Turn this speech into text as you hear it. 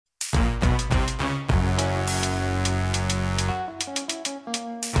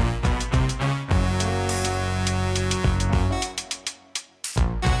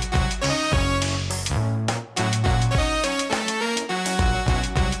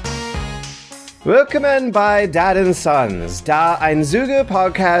Willkommen bei Dad & Sons, da ein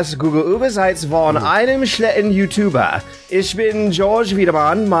Züge-Podcast gegenüberseits von einem schlechten YouTuber. Ich bin George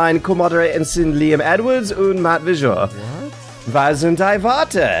Wiedemann, mein Co-Moderator sind Liam Edwards und Matt Visual. Was sind deine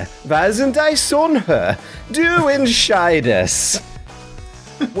Worte? Was sind deine Sonne? Du entscheidest.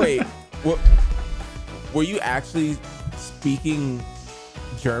 Wait, were you actually speaking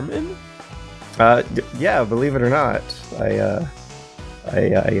German? Yeah, believe it or not,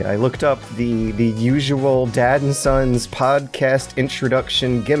 I looked up the usual Dad & Sons podcast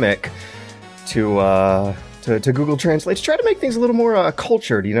introduction gimmick to Google Translate to try to make things a little more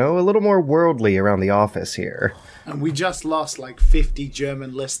cultured, you know, a little more worldly around the office here. And we just lost like 50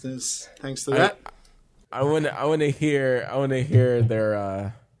 German listeners thanks to that. I want to hear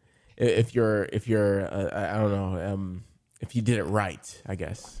their if you're I don't know if you did it right, I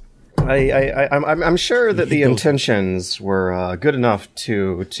guess. I'm sure that the intentions were good enough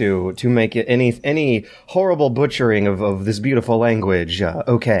to make it any horrible butchering of this beautiful language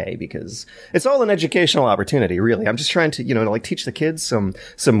okay, because it's all an educational opportunity, really. I'm just trying to like teach the kids some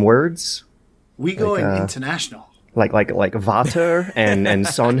words. We going international, like Vater and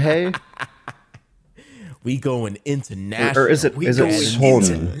Sonhe. We going international, or is it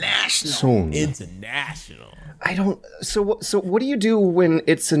Son? international? International. I don't. So what do you do when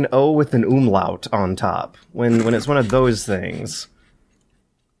it's an O with an umlaut on top? When it's one of those things,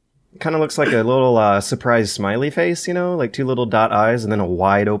 kind of looks like a little surprise smiley face, you know, like two little dot eyes and then a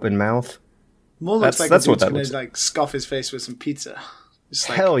wide open mouth. More looks like that's a what dude's that gonna looks like. like scuff his face with some pizza. Just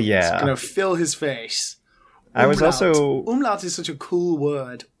like, Hell yeah! It's gonna fill his face. I was also umlaut is such a cool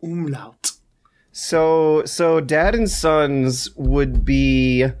word. Umlaut. So Dad & Sons would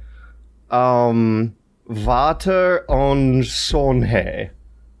be Vater und Sonhe.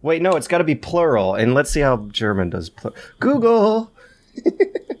 Wait, no, it's got to be plural. And let's see how German does plural. Google.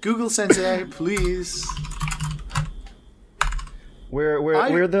 Google Sensei, please.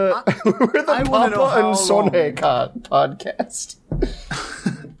 We're the Papa and Sonhe podcast.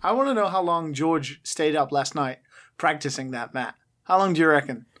 I want to know how long George stayed up last night practicing that, Matt. How long do you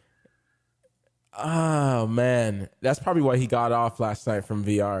reckon? Oh man, that's probably why he got off last night from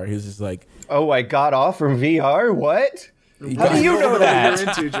VR. He was just like, "Oh, I got off from VR. What? How do you know that?" What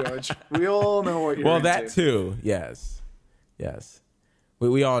you're into, George. We all know what you're into. Well, that too. Yes.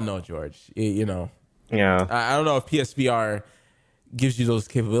 We all know, George. You know. Yeah. I don't know if PSVR gives you those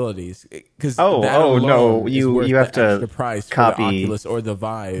capabilities because no, you have to price copy for the Oculus or the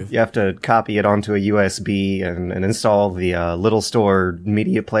Vive. You have to copy it onto a USB and install the Little Store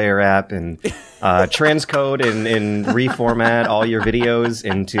media player app and transcode and reformat all your videos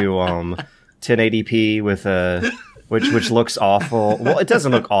into 1080p with which looks awful. Well, it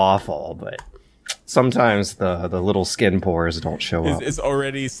doesn't look awful, but sometimes the little skin pores don't show up. It's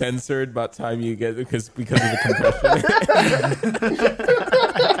already censored by the time you get because of the compression.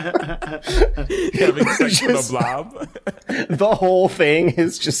 Having sex with a blob. The whole thing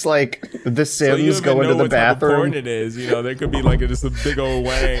is just like The Sims going to the bathroom. Porn it is, you know, there could be like just a big old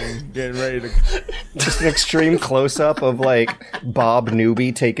wang getting ready to. Just an extreme close up of like Bob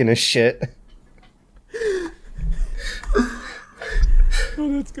Newby taking a shit.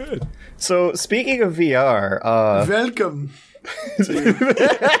 Oh, that's good. So, speaking of VR, welcome.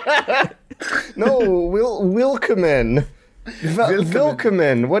 Willkommen.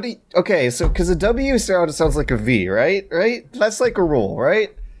 Willkommen. What do you... Okay, so, because a W sounds like a V, right? Right? That's like a rule, right?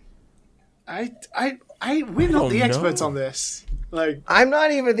 We're not the experts on this. Like, I'm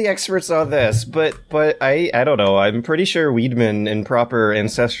not even the experts on this, but I don't know. I'm pretty sure Wiedemann in proper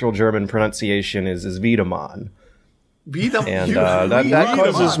ancestral German pronunciation is Wiedemann. And that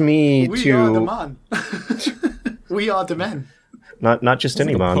causes me to... We are the man. We are the men. Not just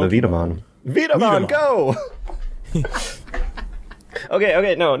any man, the Wiedemann. Wiedemann, go!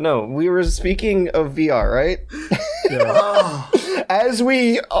 Okay, no. We were speaking of VR, right? Yeah. As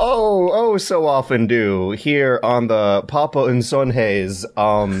we so often do here on the Papa and Sonhe's.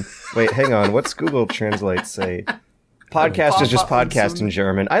 Wait, hang on. What's Google Translate say? Podcast Papa is just podcast in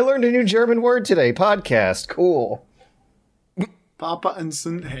German. I learned a new German word today. Podcast. Cool. Papa and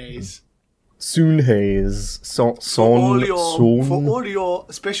Sonhe's. Sonhe's. For all your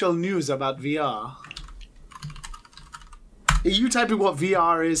special news about VR. Are you typing what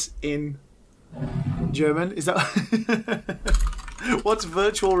VR is in German? Is that what's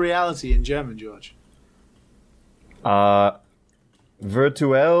virtual reality in German, George? Virtual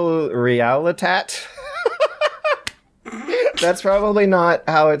Realitat. That's probably not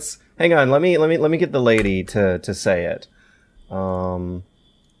how it's. Hang on, let me get the lady to say it.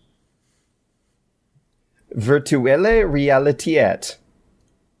 Virtuelle Realität.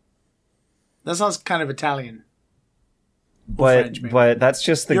 That sounds kind of Italian. But French, maybe. but that's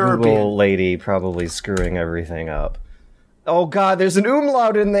just the European. Google lady probably screwing everything up. Oh god, there's an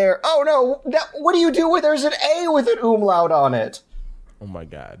umlaut in there. Oh no, what do you do with there's an A with an umlaut on it? Oh my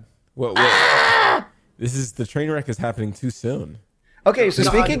god. What? This is the train wreck is happening too soon. Okay, so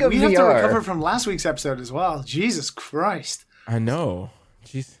speaking of we VR, have to recover from last week's episode as well. Jesus Christ. I know.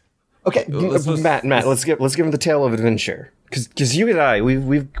 Jeez. okay, Matt, let's give him the tale of adventure because you and I we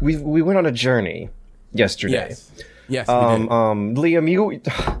went on a journey yesterday. Yes, we did. Liam,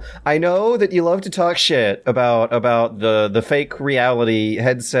 I know that you love to talk shit about the fake reality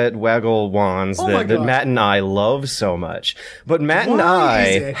headset waggle wands that Matt and I love so much. But Matt and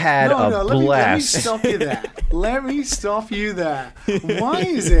I had a blast. Let me stop you there. Let me stop you there. Why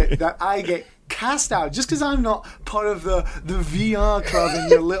is it that I get cast out just because I'm not part of the VR club in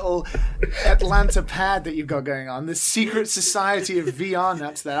your little Atlanta pad that you've got going on, the secret society of VR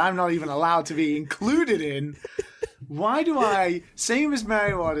nuts that I'm not even allowed to be included in? Why do I, same as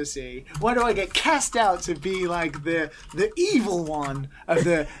Mario Odyssey, why do I get cast out to be like the evil one of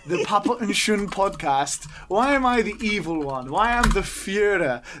the Papa and Shun podcast? Why am I the evil one? Why am the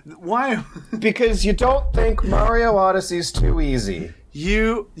Führer? Why? Because you don't think Mario Odyssey's too easy.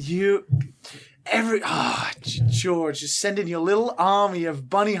 George, just sending your little army of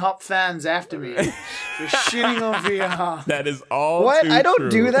bunny hop fans after me for shitting on VR. That is all. What? Too I don't true.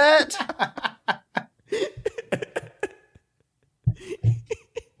 do that.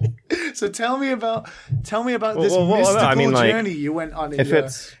 So tell me about this well, I mean, like, journey you went on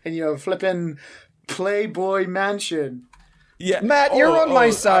in your flipping Playboy mansion. Yeah, Matt, you're on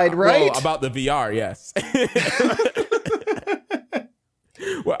my side, right? Well, about the VR, yes.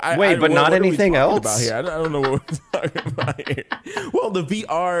 Well, but not anything else? About here? I don't know what we're talking about here. Well, the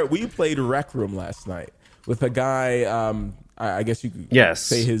VR, we played Rec Room last night with a guy. I guess you could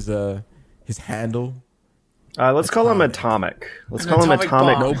say his handle. Let's call him Atomic. Let's call him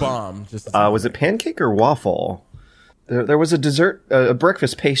Atomic. Bomb. No bomb. Just was it pancake or waffle? There was a dessert, a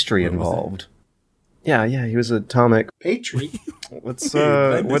breakfast pastry involved. Yeah, he was Atomic. Pastry. What's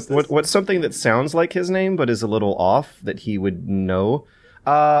what's something that sounds like his name but is a little off that he would know?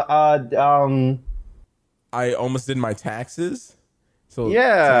 I almost did my taxes. So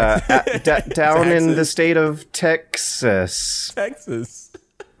yeah, down in the state of Texas.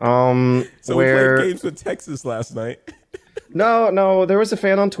 So where we played games with Texas last night. No, there was a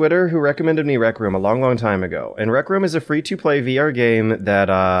fan on Twitter who recommended me Rec Room a long time ago. And Rec Room is a free-to-play VR game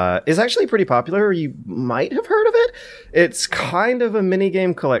that is actually pretty popular. You might have heard of it. It's kind of a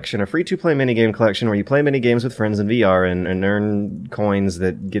minigame collection, a free-to-play minigame collection where you play minigames with friends in VR and earn coins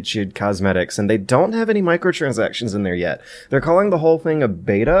that get you cosmetics. And they don't have any microtransactions in there yet. They're calling the whole thing a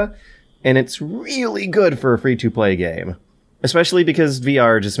beta, and it's really good for a free-to-play game. Especially because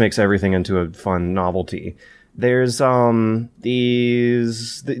VR just makes everything into a fun novelty. There's your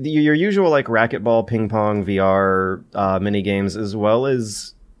usual like racquetball, ping pong, VR mini games, as well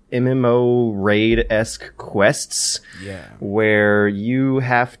as MMO raid-esque quests. Yeah. Where you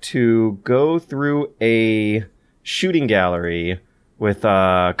have to go through a shooting gallery with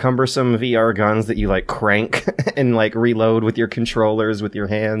cumbersome VR guns that you like crank and like reload with your controllers with your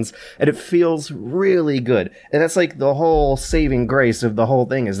hands, and it feels really good. And that's like the whole saving grace of the whole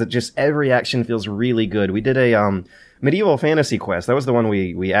thing, is that just every action feels really good. We did a medieval fantasy quest. That was the one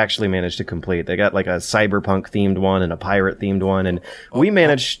we actually managed to complete. They got like a cyberpunk themed one and a pirate themed one, and we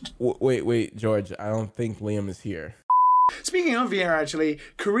managed. Wait, George. I don't think Liam is here. Speaking of VR, actually,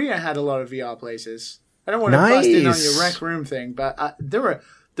 Korea had a lot of VR places. I don't want to bust in on your Rec Room thing, but there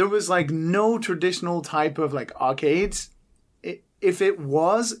was like no traditional type of like arcades. If it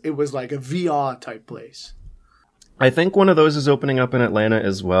was like a VR type place. I think one of those is opening up in Atlanta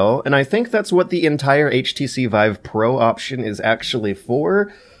as well, and I think that's what the entire HTC Vive Pro option is actually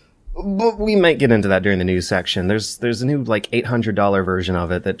for. But we might get into that during the news section. There's a new like $800 version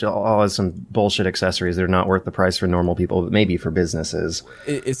of it that all has some bullshit accessories that are not worth the price for normal people, but maybe for businesses.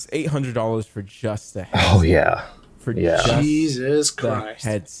 It's $800 for just the headset. Oh yeah, just Jesus Christ, the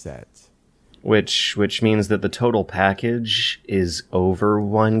headset. Which means that the total package is over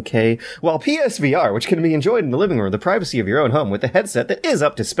 1K. While PSVR, which can be enjoyed in the living room or the privacy of your own home with a headset that is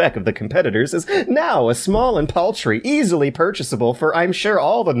up to spec of the competitors, is now a small and paltry, easily purchasable for, I'm sure,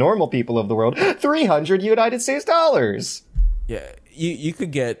 all the normal people of the world, $300 United States dollars. Yeah, you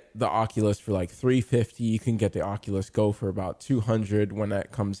could get the Oculus for like $350. You can get the Oculus Go for about $200 when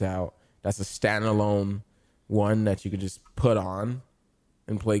that comes out. That's a standalone one that you could just put on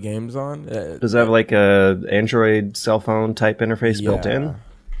and play games on. Does it have like a Android cell phone type interface built in?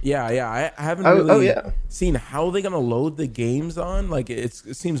 Yeah, I haven't Oh, really yeah. seen how they're gonna load the games on. Like it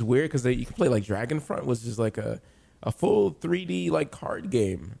seems weird because you can play like Dragonfront, was just like a full 3D like card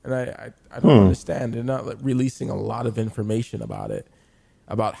game, and I don't understand. They're not like releasing a lot of information about it,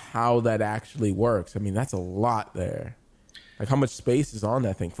 about how that actually works. I mean, that's a lot there. Like how much space is on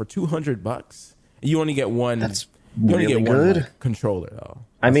that thing for $200? You only get one. That's you only really get one good. like, controller though.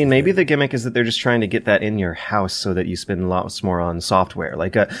 I That's mean, the maybe thing. the gimmick is that they're just trying to get that in your house so that you spend lots more on software.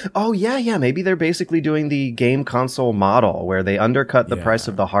 Like, maybe they're basically doing the game console model where they undercut the price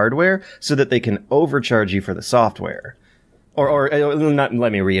of the hardware so that they can overcharge you for the software. Or not,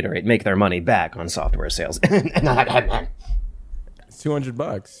 let me reiterate, make their money back on software sales. It's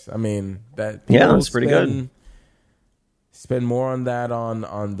 $200. I mean, that Yeah, people that's pretty good. Spend more on that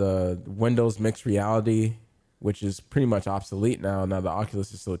on the Windows mixed reality, which is pretty much obsolete now. Now the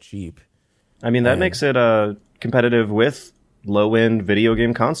Oculus is so cheap. I mean, that makes it competitive with low-end video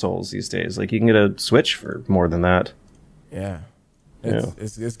game consoles these days. Like, you can get a Switch for more than that. Yeah,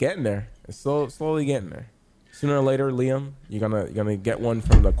 it's getting there. It's slowly getting there. Sooner or later, Liam, you're gonna get one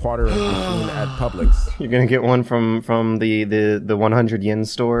from the quarter machine at Publix. You're gonna get one from the 100 yen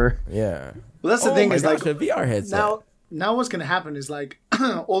store. Yeah. Well, that's the thing is like a VR headset. now what's going to happen is like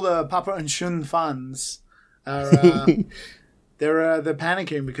all the Papa and Shun fans are they're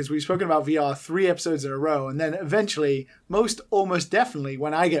panicking because we've spoken about VR 3 episodes in a row, and then eventually, almost definitely,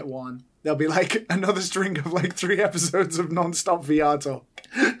 when I get one, there'll be like another string of like 3 episodes of non-stop VR talk.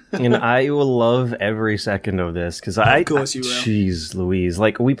 And I will love every second of this because Of course you will. Jeez Louise.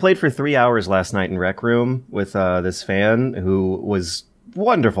 Like, we played for 3 hours last night in Rec Room with this fan who was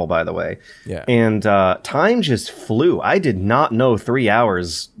wonderful, by the way. Yeah. And time just flew. I did not know 3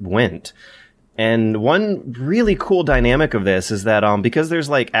 hours went. And one really cool dynamic of this is that because there's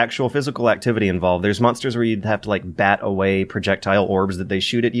like actual physical activity involved, there's monsters where you'd have to like bat away projectile orbs that they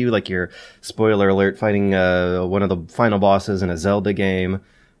shoot at you, like you're, spoiler alert, fighting one of the final bosses in a Zelda game.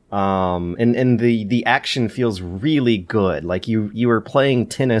 And the action feels really good. Like you are playing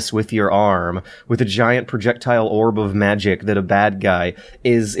tennis with your arm with a giant projectile orb of magic that a bad guy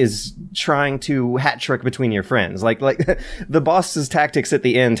is trying to hat trick between your friends. Like the boss's tactics at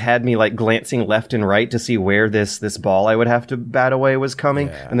the end had me like glancing left and right to see where this ball I would have to bat away was coming.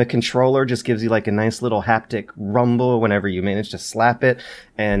 Yeah. And the controller just gives you like a nice little haptic rumble whenever you manage to slap it.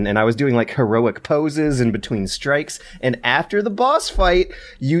 And I was doing like heroic poses in between strikes. And after the boss fight,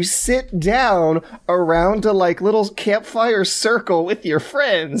 you sit down around a like little campfire circle with your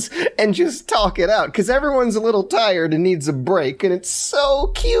friends and just talk it out. Cause everyone's a little tired and needs a break. And it's so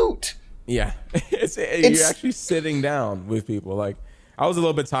cute. Yeah. You're actually sitting down with people. Like, I was a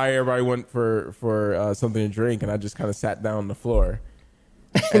little bit tired. Everybody went for something to drink, and I just kind of sat down on the floor.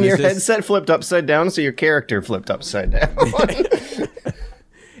 And your headset flipped upside down, so your character flipped upside down.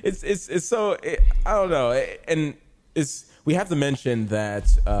 It's so I don't know, and we have to mention that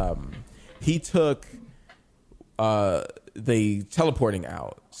he took the teleporting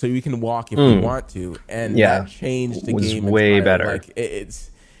out, so you can walk if you want to, and that changed the was game way entirely. better. Like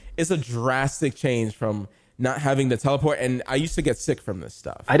it's a drastic change from not having the teleport, and I used to get sick from this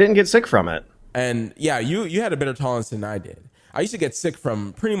stuff. I didn't get sick from it. And yeah, you had a better tolerance than I did. I used to get sick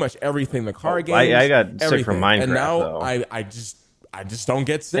from pretty much everything, the car games. I got sick from Minecraft, and now though. I just don't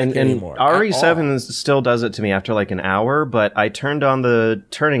get sick And anymore. RE7 still does it to me after like an hour, but I turned on the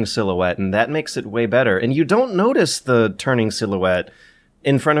turning silhouette, and that makes it way better. And you don't notice the turning silhouette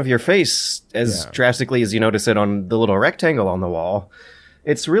in front of your face as drastically as you notice it on the little rectangle on the wall.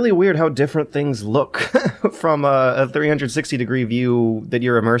 It's really weird how different things look from a 360-degree view that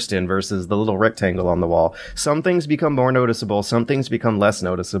you're immersed in versus the little rectangle on the wall. Some things become more noticeable, some things become less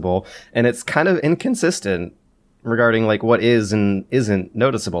noticeable, and it's kind of inconsistent regarding like what is and isn't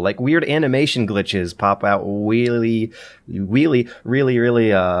noticeable. Like weird animation glitches pop out really jarringly,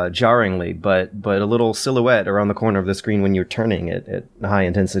 but a little silhouette around the corner of the screen when you're turning it at high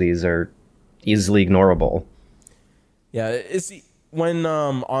intensities are easily ignorable. Yeah, it's when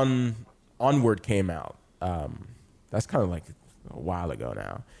Onward came out. That's kind of like a while ago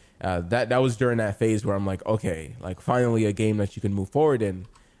now. That was during that phase where I'm like, okay, like finally a game that you can move forward in.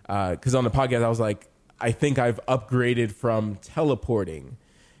 Because on the podcast I was like, I think I've upgraded from teleporting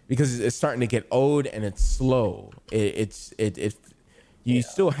because it's starting to get old and it's slow. You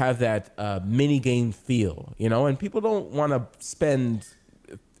still have that mini game feel, you know, and people don't want to spend.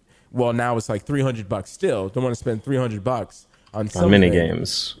 Well, now it's like $300 still. Don't want to spend $300 on mini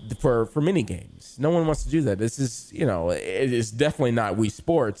games for mini games. No one wants to do that. This is, you know, it is definitely not Wii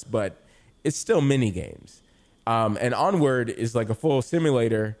Sports, but it's still mini games. And Onward is like a full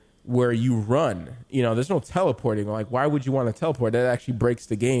simulator where you run. You know, there's no teleporting. Like, why would you want to teleport? That actually breaks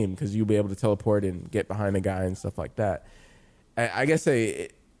the game because you'll be able to teleport and get behind a guy and stuff like that. I guess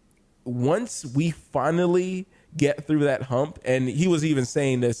once we finally get through that hump, and he was even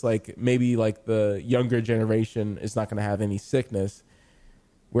saying this, like maybe like the younger generation is not going to have any sickness.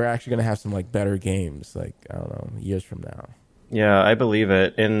 We're actually going to have some like better games, like, I don't know, years from now. Yeah, I believe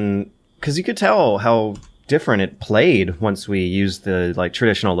it. And because you could tell how different it played once we used the like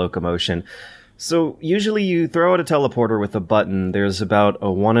traditional locomotion. So usually you throw out a teleporter with a button. There's about a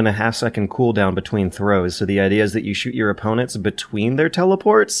 1.5 second cooldown between throws. So the idea is that you shoot your opponents between their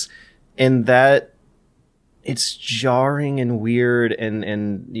teleports, and that it's jarring and weird,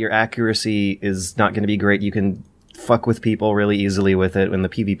 and your accuracy is not going to be great. You can fuck with people really easily with it in the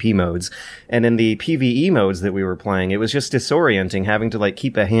PvP modes. And in the PvE modes that we were playing, it was just disorienting, having to like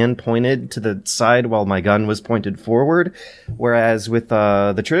keep a hand pointed to the side while my gun was pointed forward. Whereas with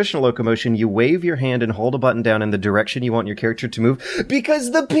the traditional locomotion, you wave your hand and hold a button down in the direction you want your character to move,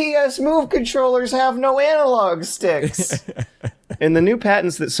 because the PS Move controllers have no analog sticks. In the new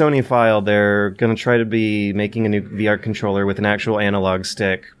patents that Sony filed, they're going to try to be making a new VR controller with an actual analog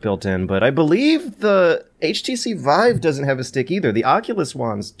stick built in. But I believe the HTC Vive doesn't have a stick either. The Oculus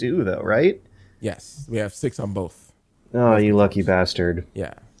ones do, though, right? Yes, we have 6 on both. Oh, you lucky bastard.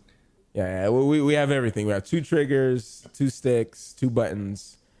 Yeah. We have everything. We have 2 triggers, 2 sticks, 2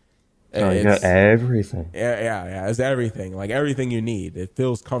 buttons. Oh, you got everything. Yeah. It's everything. Like, everything you need. It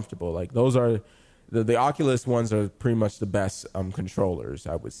feels comfortable. Like, those are... The Oculus ones are pretty much the best controllers,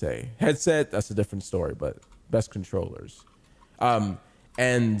 I would say. Headset, that's a different story, but best controllers. Liam,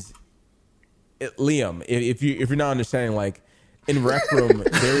 if you're not understanding, like in Rec Room,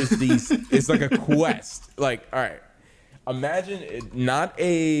 there's these. It's like a quest. Like, all right, imagine not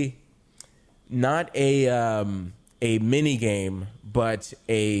a mini game, but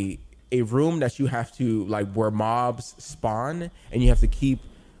a room that you have to, like, where mobs spawn, and you have to keep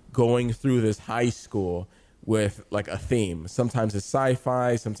going through this high school with like a theme. Sometimes it's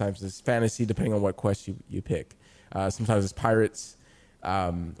sci-fi, sometimes it's fantasy, depending on what quest you pick. Sometimes it's pirates,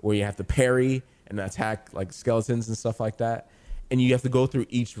 where you have to parry and attack like skeletons and stuff like that. And you have to go through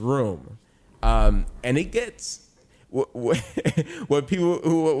each room. And it gets what we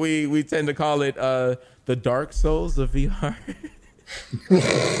tend to call it the Dark Souls of VR.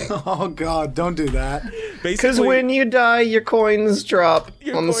 Oh God, don't do that. Because when you die, your coins drop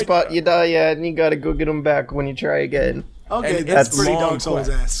on the spot you die at, and you gotta go get them back when you try again. Okay, and that's pretty Dark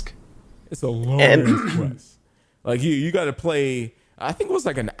Souls-esque. It's a long quest. Like you got to play. I think it was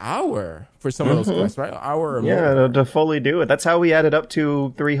like an hour for some of those quests, right? An hour or more. Yeah, to fully do it. That's how we added up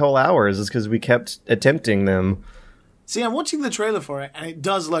to 3 whole hours, is because we kept attempting them. See, I'm watching the trailer for it, and it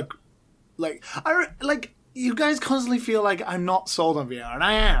does look like you guys constantly feel like I'm not sold on VR, and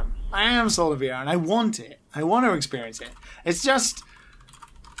I am. I am sold on VR, and I want it. I want to experience it. It's just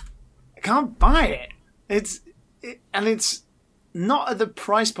I can't buy it. It's not at the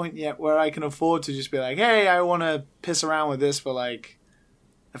price point yet where I can afford to just be like, hey, I want to piss around with this for like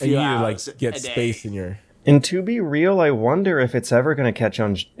a few hours. Like get space in your. And to be real, I wonder if it's ever going to catch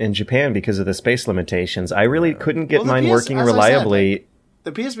on in Japan because of the space limitations. I really couldn't get mine working reliably.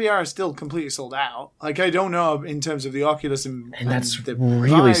 The PSVR is still completely sold out. Like, I don't know in terms of the Oculus and that's the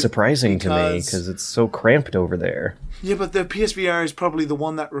really Vive, surprising to me because it's so cramped over there. Yeah, but the PSVR is probably the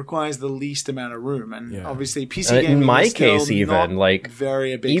one that requires the least amount of room, and obviously PC gaming in my is still case, even like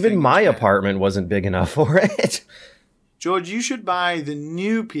very a big even thing my apartment wasn't big enough for it. George, you should buy the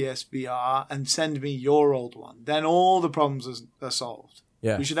new PSVR and send me your old one. Then all the problems are solved.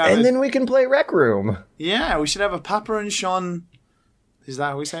 Yeah, we should have then we can play Rec Room. Yeah, we should have a Papa and Sean. Is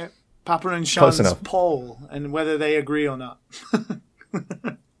that how we say it? Papa and Sean's poll, and whether they agree or not.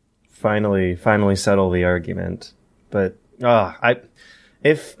 Finally settle the argument. But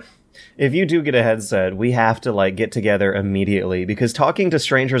if you do get a headset, we have to like get together immediately, because talking to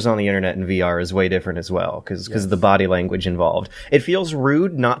strangers on the internet in VR is way different as well, because of the body language involved. It feels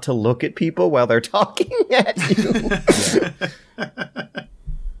rude not to look at people while they're talking at you.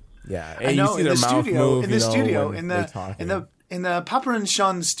 Yeah, I know. In the studio, in the Papa and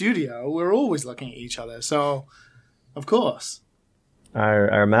Sean studio, we're always looking at each other. So, of course.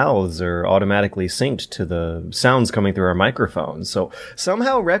 Our mouths are automatically synced to the sounds coming through our microphones. So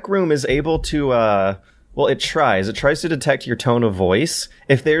somehow Rec Room is able to, it tries to detect your tone of voice.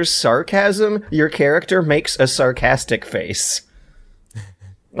 If there's sarcasm, your character makes a sarcastic face.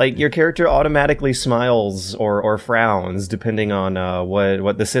 like your character automatically smiles or frowns depending on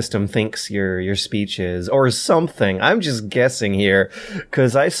what the system thinks your speech is or something. I'm just guessing here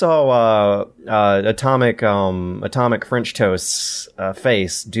because I saw Atomic French Toast's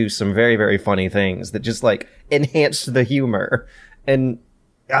face do some very, very funny things that just like enhanced the humor. And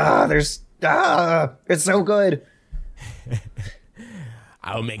it's so good.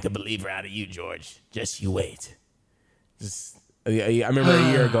 I'll make a believer out of you, George. Just you wait. I remember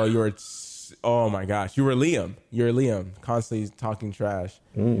a year ago, you were, oh my gosh, you were Liam. You were Liam, constantly talking trash.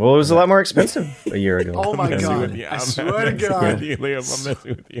 Well, it was a lot more expensive a year ago. Oh my God. I swear to God. Liam, I'm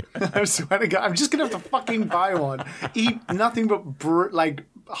messing with you. I swear to God. I'm just going to have to fucking buy one. Eat nothing but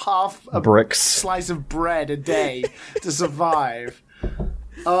half a bricks slice of bread a day to survive.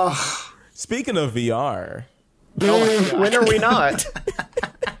 Speaking of VR. Oh when are we not?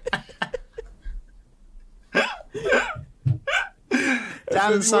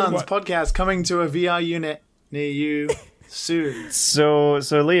 Dan Sons podcast coming to a VR unit near you soon. So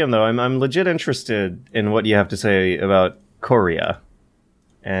Liam, though, I'm legit interested in what you have to say about Korea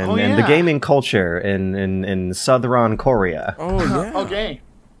and the gaming culture in Southern Korea. Oh yeah. Okay.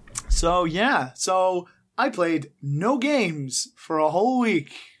 So I played no games for a whole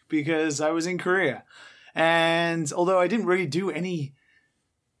week because I was in Korea. And although I didn't really do any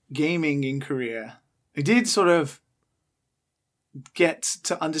gaming in Korea, I did sort of get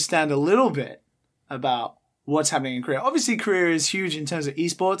to understand a little bit about what's happening in Korea. Obviously, Korea is huge in terms of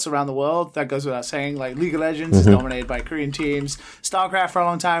esports around the world. That goes without saying. Like League of Legends is dominated by Korean teams. StarCraft for a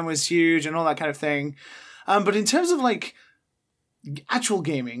long time was huge and all that kind of thing. But in terms of like actual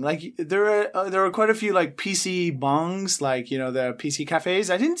gaming, like there are quite a few like PC bongs, like, you know, the PC cafes.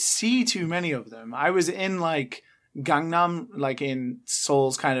 I didn't see too many of them. I was in like Gangnam, like in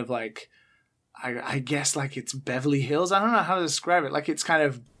Seoul's kind of like, I guess like it's Beverly Hills. I don't know how to describe it. Like it's kind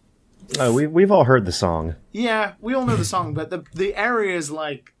of. We've all heard the song. Yeah, we all know the song, but the area is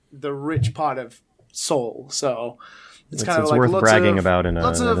like the rich part of Seoul, so it's kind of like worth bragging about in a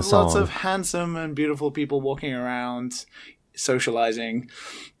song. Lots of handsome and beautiful people walking around, socializing,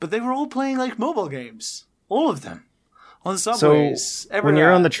 but they were all playing like mobile games, all of them. On the subways, so when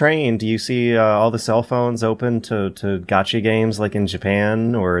you're on the train, do you see all the cell phones open to gacha games like in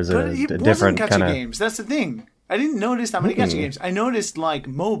Japan, or is it a different kind of games? That's the thing. I didn't notice that many gacha games. I noticed like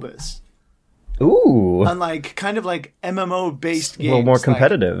MOBAs. Ooh. And like kind of like MMO based games. A little more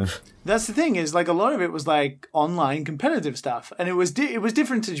competitive. Like, that's the thing is like a lot of it was like online competitive stuff, and it was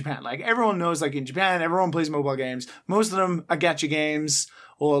different to Japan. Like everyone knows, like in Japan, everyone plays mobile games. Most of them are gacha games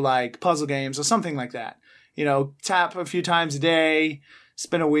or like puzzle games or something like that. You know, tap a few times a day,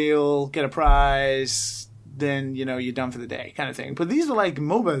 spin a wheel, get a prize, then, you know, you're done for the day kind of thing. But these are like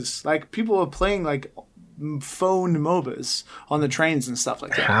MOBAs. Like people are playing like phone MOBAs on the trains and stuff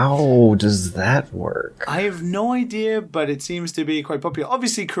like that. How does that work? I have no idea, but it seems to be quite popular.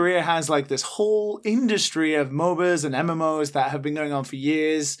 Obviously, Korea has like this whole industry of MOBAs and MMOs that have been going on for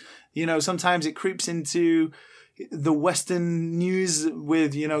years. You know, sometimes it creeps into the Western news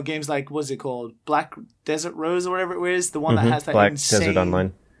with, you know, games like, what's it called? Black Desert Rose or whatever it is. The one that has that Black insane... Desert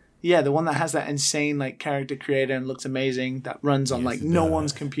Online. Yeah, the one that has that insane like character creator and looks amazing. That runs on like no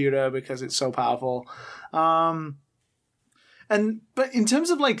one's computer because it's so powerful. But in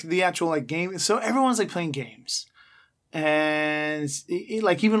terms of like the actual like game, so everyone's like playing games, and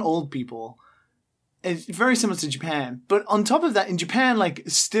like even old people. It's very similar to Japan, but on top of that, in Japan, like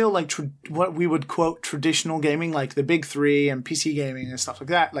still like what we would quote traditional gaming, like the big three and PC gaming and stuff like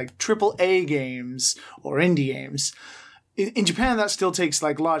that, like AAA games or indie games. In Japan, that still takes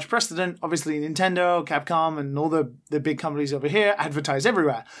like large precedent. Obviously, Nintendo, Capcom, and all the big companies over here advertise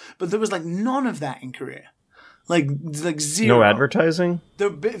everywhere. But there was like none of that in Korea. Like zero. No advertising?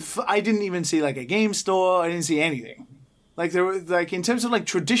 I didn't even see like a game store. I didn't see anything. Like there was like in terms of like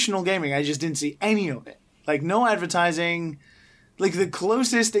traditional gaming, I just didn't see any of it. Like no advertising. Like the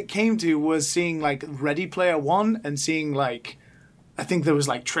closest it came to was seeing like Ready Player One and seeing like, I think there was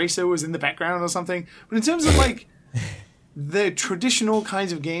like Tracer was in the background or something. But in terms of like the traditional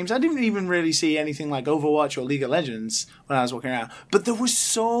kinds of games, I didn't even really see anything like Overwatch or League of Legends when I was walking around. But there were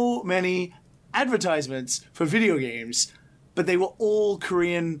so many advertisements for video games, but they were all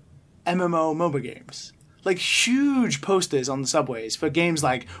Korean MMO MOBA games. Like huge posters on the subways for games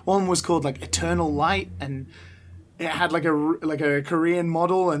like, one was called like Eternal Light, and it had like a Korean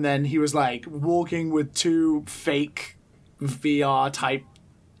model, and then he was like walking with two fake VR type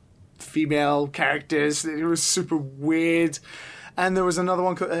female characters. It was super weird. And there was another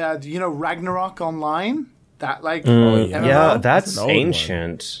one called, Ragnarok Online. That like yeah. Yeah, MMO. that's an old one.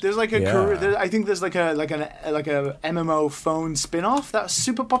 ancient. There's like a Yeah. I think there's like a MMO phone spin-off that was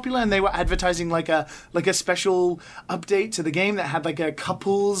super popular, and they were advertising like a special update to the game that had like a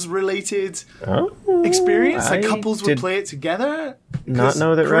couples related experience. Like I couples would did play it together. Not 'Cause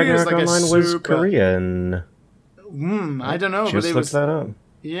know that Korea is Ragnarok like a Online was super- Korean. I don't know, but Just it looked was that up.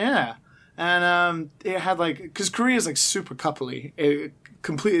 yeah, and it had like because Korea is like super coupley.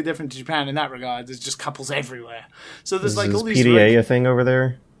 Completely different to Japan in that regard. There's just couples everywhere. So there's like all Is these PDA a thing over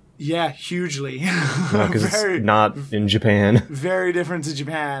there? yeah, hugely. Because it's not in Japan. Very different to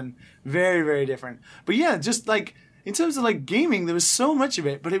Japan. Very, very different. But yeah, just like in terms of like gaming, there was so much of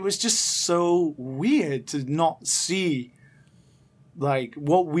it, but it was just so weird to not see like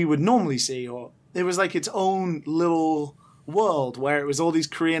what we would normally see, or it was like its own little world where it was all these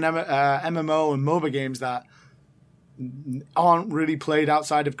Korean MMO and MOBA games that aren't really played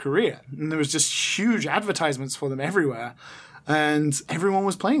outside of Korea. And there was just huge advertisements for them everywhere, and everyone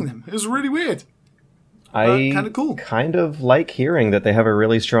was playing them. It was really weird. I kinda cool. kind of like hearing that they have a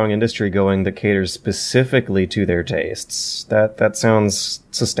really strong industry going that caters specifically to their tastes. That sounds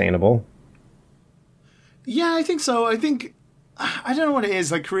sustainable. Yeah, I think so. I think I don't know what it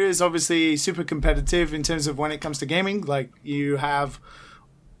is. Like Korea is obviously super competitive in terms of when it comes to gaming. Like you have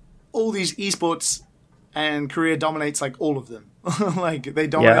all these esports, and Korea dominates like all of them. Like they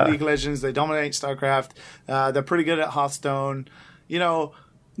dominate Yeah. League of Legends, they dominate StarCraft. They're pretty good at Hearthstone. You know,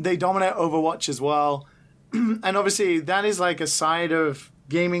 they dominate Overwatch as well. And obviously, that is like a side of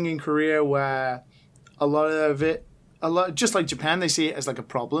gaming in Korea where a lot just like Japan, they see it as like a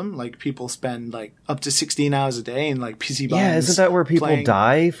problem. Like people spend like up to 16 hours a day in like PC buttons. Yeah, isn't that where people playing.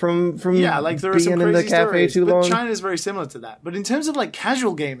 die from Yeah, like there are being some in the crazy cafe stories, too but long? China is very similar to that. But in terms of like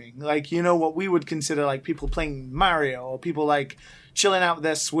casual gaming, like you know what we would consider like people playing Mario or people like chilling out with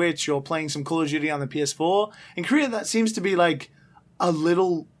their Switch or playing some Call of Duty on the PS4, in Korea that seems to be like a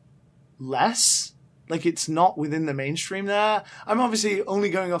little less. Like it's not within the mainstream there. I'm obviously only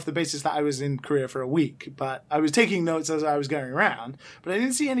going off the basis that I was in Korea for a week, but I was taking notes as I was going around. But I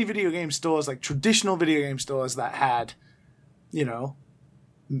didn't see any video game stores, like traditional video game stores that had, you know,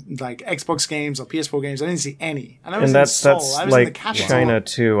 like Xbox games or PS4 games. I didn't see any. And I was And that's in Seoul. I was in the like capital. China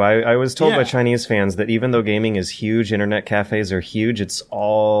too. I was told by Yeah. Chinese fans that even though gaming is huge, internet cafes are huge, it's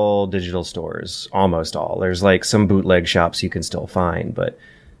all digital stores. Almost all. There's like some bootleg shops you can still find, but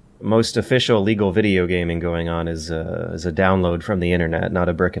most official legal video gaming going on is a download from the internet, not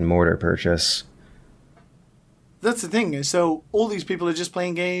a brick and mortar purchase. That's the thing. So all these people are just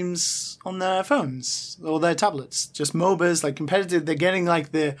playing games on their phones or their tablets, just MOBAs, like competitive. They're getting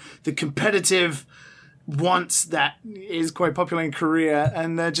like the competitive wants that is quite popular in Korea,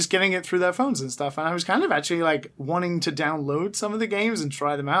 and they're just getting it through their phones and stuff. And I was kind of actually like wanting to download some of the games and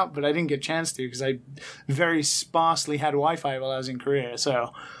try them out, but I didn't get a chance to because I very sparsely had Wi-Fi while I was in Korea.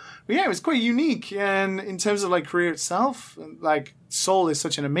 So but yeah, it was quite unique. And in terms of like Korea itself, like Seoul is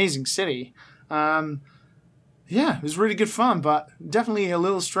such an amazing city. Yeah, it was really good fun, but definitely a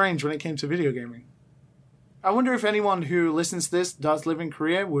little strange when it came to video gaming. I wonder if anyone who listens to this does live in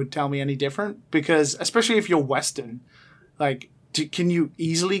Korea would tell me any different, because especially if you're Western, like, can you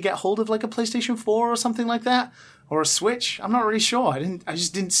easily get hold of like a PlayStation 4 or something like that, or a Switch? I'm not really sure. I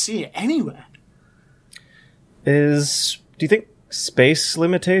just didn't see it anywhere. Do you think space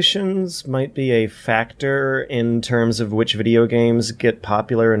limitations might be a factor in terms of which video games get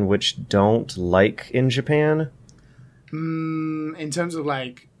popular and which don't, like in Japan? In terms of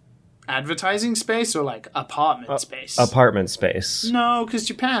like advertising space or like apartment space? Apartment space. No, because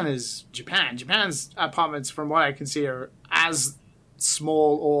Japan is Japan. Japan's apartments, from what I can see, are as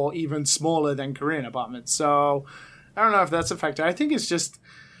small or even smaller than Korean apartments. So I don't know if that's a factor. I think it's just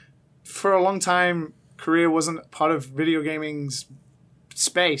for a long time, Korea wasn't part of video gaming's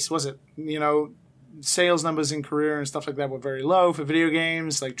space, was it? You know, sales numbers in Korea and stuff like that were very low for video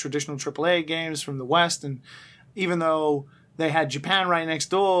games, like traditional AAA games from the West. And even though they had Japan right next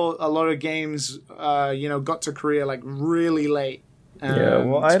door, a lot of games, got to Korea like really late. Yeah,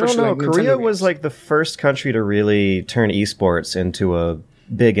 well, I don't especially, know. like, Nintendo Korea was games. like the first country to really turn esports into a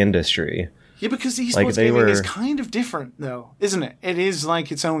big industry. Yeah, because esports Like, they gaming were- is kind of different, though, isn't it? It is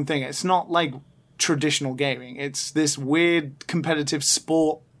like its own thing. It's not like traditional gaming. It's this weird competitive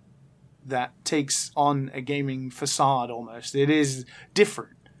sport that takes on a gaming facade almost. It is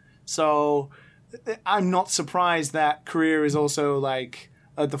different. So I'm not surprised that Korea is also like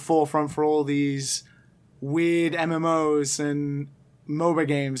at the forefront for all these weird MMOs and MOBA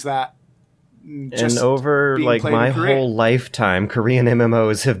games that just and over being like played in my Korea. whole lifetime, Korean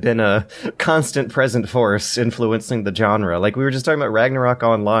MMOs have been a constant present force influencing the genre. Like we were just talking about Ragnarok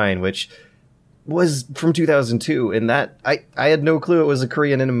Online, which was from 2002, and that I had no clue it was a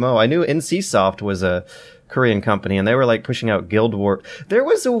Korean MMO. I knew NCSoft was a Korean company, and they were like pushing out Guild War. There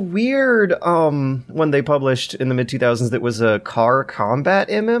was a weird one they published in the mid 2000s that was a car combat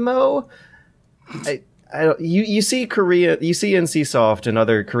MMO. You see NCSoft and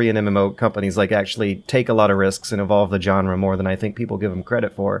other Korean MMO companies like actually take a lot of risks and evolve the genre more than I think people give them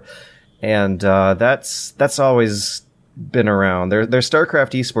credit for, and that's always been around. Their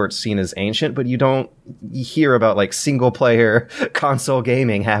StarCraft esports scene is ancient, but you hear about like single player console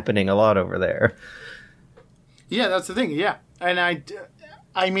gaming happening a lot over there. Yeah, that's the thing. Yeah, and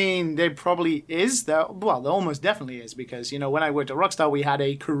I mean, there probably is. There almost definitely is, because, you know, when I worked at Rockstar, we had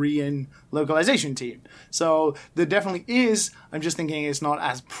a Korean localization team. So there definitely is. I'm just thinking it's not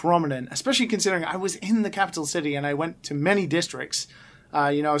as prominent, especially considering I was in the capital city and I went to many districts,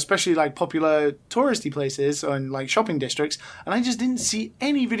 you know, especially like popular touristy places and like shopping districts, and I just didn't see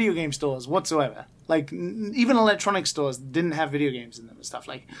any video game stores whatsoever. Like, even electronic stores didn't have video games in them and stuff.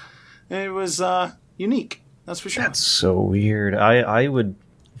 Like, it was unique. That's for sure. That's so weird. I would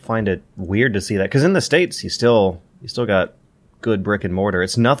find it weird to see that, because in the States you still got good brick and mortar.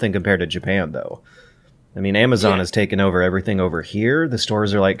 It's nothing compared to Japan, though. I mean, Amazon has taken over everything over here. The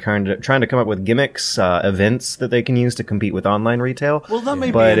stores are like kind of trying to come up with gimmicks, events that they can use to compete with online retail. Well, that may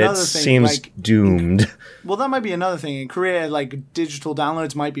be but another it thing. Seems doomed. Well, that might be another thing. In Korea, like, digital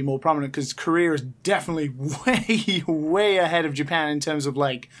downloads might be more prominent, because Korea is definitely way, way ahead of Japan in terms of,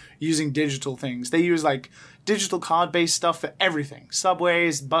 like, using digital things. They use, like, digital card-based stuff for everything.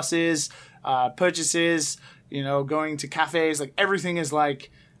 Subways, buses, purchases, you know, going to cafes. Like, everything is,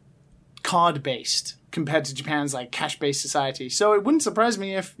 like, card-based compared to Japan's, like, cash-based society. So it wouldn't surprise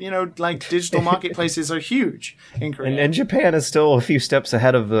me if, you know, like, digital marketplaces are huge in Korea. And Japan is still a few steps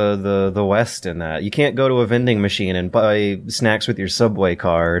ahead of the West in that. You can't go to a vending machine and buy snacks with your Subway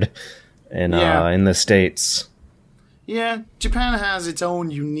card in the States. Yeah, Japan has its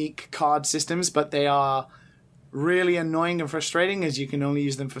own unique card systems, but they are really annoying and frustrating, as you can only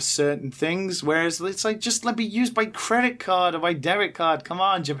use them for certain things. Whereas it's like, just let me use my credit card or my debit card. Come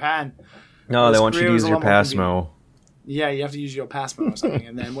on, Japan. No, they want you to use your Passmo. Yeah, you have to use your Passmo or something,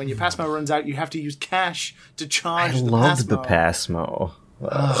 and then when your Passmo runs out, you have to use cash to charge the Passmo. I loved the Passmo.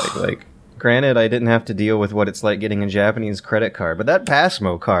 Like, granted, I didn't have to deal with what it's like getting a Japanese credit card, but that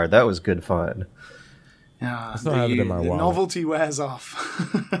Passmo card, that was good fun. Yeah, in my wallet. Novelty wears off.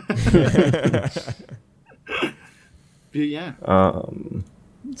 Yeah.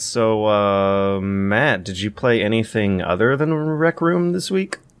 So, Matt, did you play anything other than Rec Room this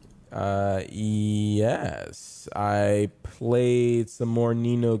week? Yes. I played some more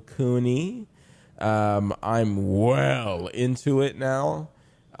Ni no Kuni. I'm well into it now.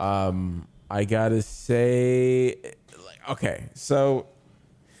 I gotta say, okay, so...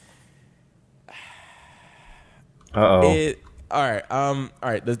 Uh-oh. All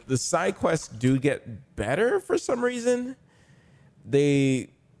right. The side quests do get better for some reason. They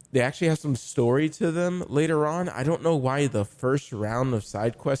actually have some story to them later on. I don't know why the first round of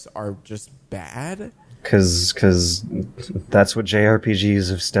side quests are just bad. Because that's what JRPGs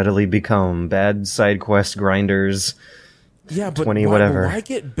have steadily become. Bad side quest grinders. Yeah, but why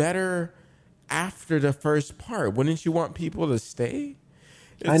get better after the first part? Wouldn't you want people to stay?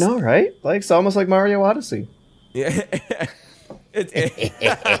 I know, right? Like, it's almost like Mario Odyssey. Yeah.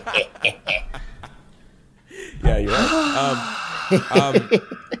 Yeah, you're right.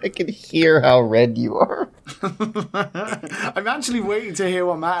 I can hear how red you are. I'm actually waiting to hear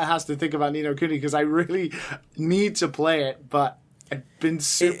what Matt has to think about Ni no Kuni, because I really need to play it, but I've been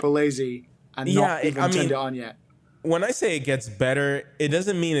super lazy and not even turned it on yet. When I say it gets better, it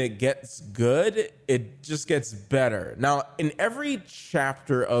doesn't mean it gets good. It just gets better. Now, in every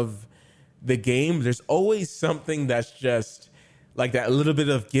chapter of the game, there's always something that's just like that little bit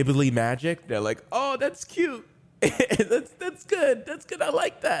of Ghibli magic. They're like, oh, that's cute. that's good. That's good. I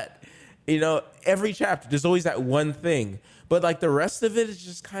like that. You know, every chapter, there's always that one thing. But like the rest of it is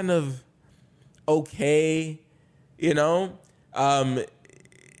just kind of okay, you know?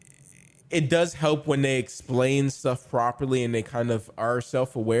 It does help when they explain stuff properly and they kind of are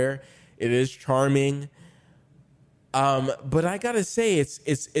self-aware. It is charming. But I gotta say,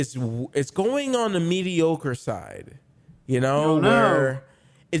 it's going on the mediocre side, you know, where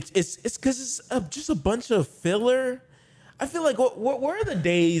it's because it's just a bunch of filler. I feel like what are the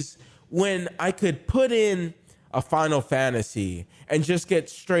days when I could put in a Final Fantasy and just get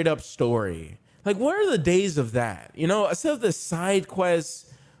straight up story? Like, what are the days of that? You know, instead of the side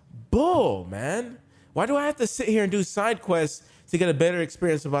quests, bull, man. Why do I have to sit here and do side quests to get a better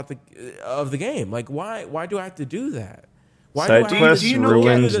experience of the game? Like, why do I have to do that? Why Side do I quests do you know-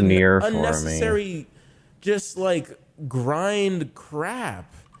 ruined get an Nier for me. unnecessary, just like grind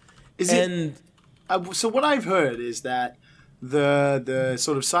crap? Is And So what I've heard is that the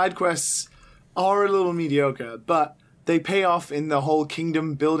sort of side quests are a little mediocre, but they pay off in the whole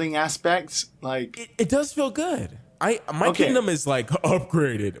kingdom building aspects. Like it does feel good. My Okay. kingdom is like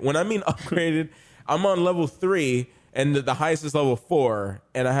upgraded. When I mean upgraded, I'm on level 3 and the highest is level 4,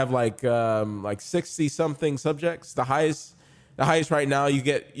 and I have like 60 something subjects. The highest right now you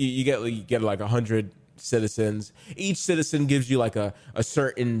get like 100 citizens. Each citizen gives you like a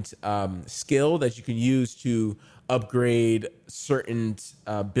certain skill that you can use to upgrade certain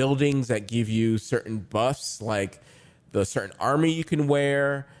buildings that give you certain buffs, like the certain army you can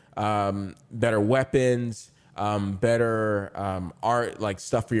wear, better weapons, better art, like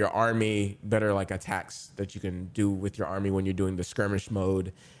stuff for your army, better like attacks that you can do with your army when you're doing the skirmish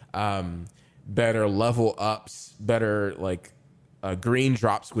mode, better level ups, better like green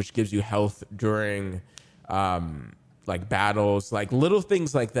drops, which gives you health during like battles, like little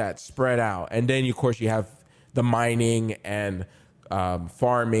things like that spread out. And then of course you have the mining and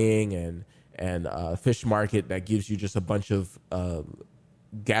farming and fish market that gives you just a bunch of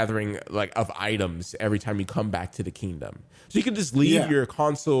gathering like of items every time you come back to the kingdom. So you can just leave your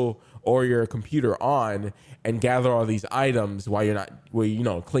console or your computer on and gather all these items while you're not,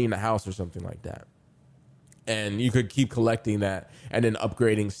 clean the house or something like that. And you could keep collecting that and then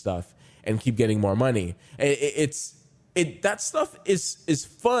upgrading stuff and keep getting more money. That stuff is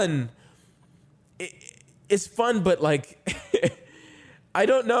fun. It's fun, but like I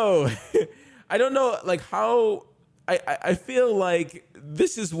don't know. I don't know like how I feel like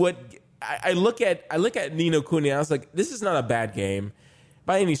this is what I look at Ni no Kuni. I was like, this is not a bad game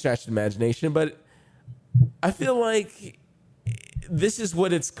by any stretch of the imagination, but I feel like this is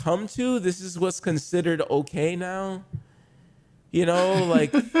what it's come to. This is what's considered okay now. You know,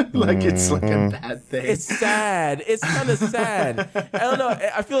 like like it's like a bad thing. It's sad. It's kind of sad. I don't know.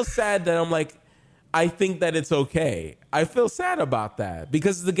 I feel sad that I'm like, I think that it's okay. I feel sad about that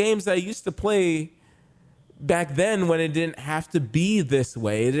because the games I used to play back then, when it didn't have to be this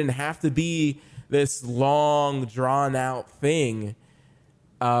way, it didn't have to be this long, drawn out thing.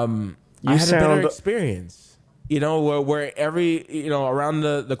 I had a better experience. You know, where every, around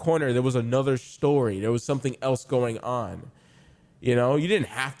the corner, there was another story. There was something else going on. You know, you didn't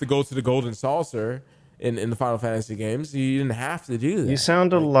have to go to the Golden Saucer in the Final Fantasy games. You didn't have to do that. You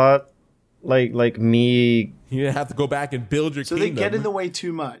sound a lot like me. You didn't have to go back and build your kingdom. So they get in the way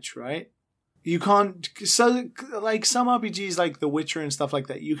too much, right? You can't... So, like, some RPGs like The Witcher and stuff like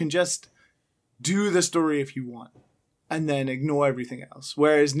that, you can just do the story if you want and then ignore everything else.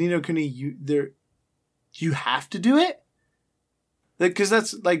 Whereas Ni no Kuni, you have to do it? Because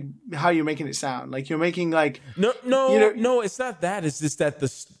that's like how you're making it sound. Like you're making like no, it's not that. It's just that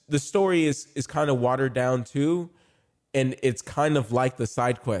the story is kind of watered down too, and it's kind of like the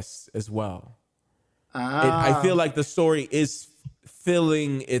side quests as well. I feel like the story is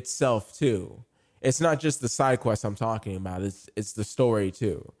filling itself too. It's not just the side quests I'm talking about. It's the story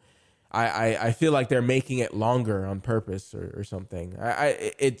too. I feel like they're making it longer on purpose or something.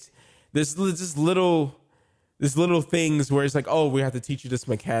 There's little things where it's like, oh, we have to teach you this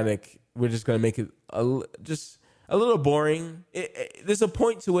mechanic. We're just going to make it just a little boring. There's a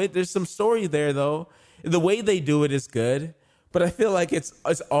point to it. There's some story there, though. The way they do it is good, but I feel like it's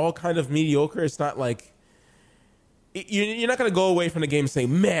all kind of mediocre. It's not like you're not going to go away from the game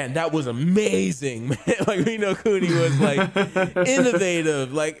saying, man, that was amazing. Man. Like, Ni no Kuni was like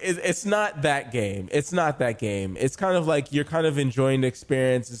innovative. Like, it's not that game. It's not that game. It's kind of like you're kind of enjoying the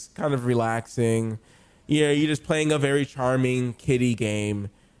experience. It's kind of relaxing. You're just playing a very charming kiddie game,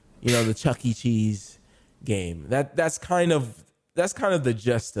 the Chuck E. Cheese game. That's kind of the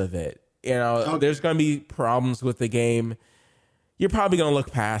gist of it. Okay. There's going to be problems with the game. You're probably going to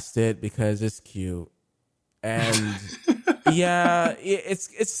look past it because it's cute. And yeah,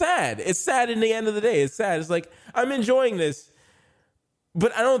 it's sad. It's sad in the end of the day. It's sad. It's like, I'm enjoying this,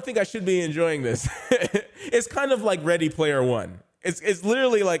 but I don't think I should be enjoying this. It's kind of like Ready Player One. It's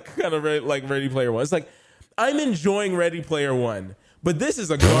literally like kind of like Ready Player One. It's like, I'm enjoying Ready Player One, but this is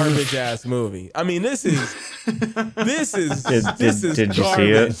a garbage ass movie. I mean, this is Did you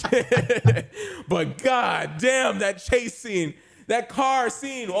see it? But god damn, that chase scene, that car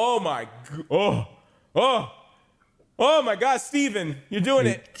scene. Oh my god, Steven, you're doing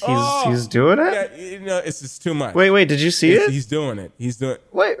it. He's doing it? Yeah, it's just too much. Wait, did you see it? He's doing it. Wait,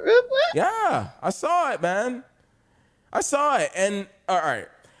 what? Yeah, I saw it, man. I saw it, and all right,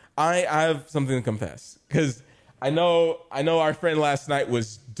 I have something to confess because I know our friend last night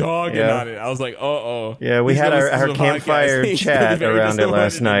was dogging on it. I was like, oh. Yeah, we had our campfire chat around it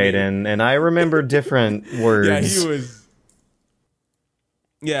last night, and I remember different words. Yeah, he was.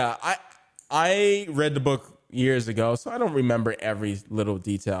 Yeah, I read the book years ago, so I don't remember every little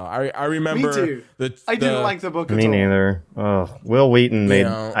detail. I remember. Me too. I didn't like the book at all. Me neither. Oh, Will Wheaton made.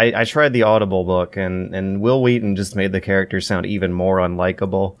 I tried the Audible book, and Will Wheaton just made the characters sound even more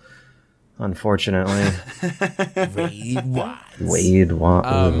unlikable. Unfortunately, Wade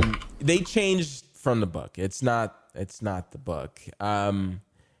Watts. They changed from the book. It's not the book.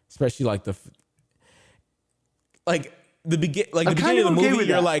 Especially like the beginning of the movie.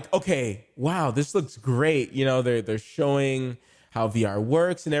 You're like, okay, wow, this looks great. You know, they're showing how VR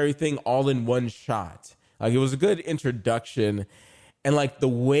works and everything all in one shot. Like, it was a good introduction, and like the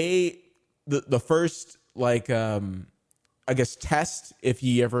way the first I guess test, if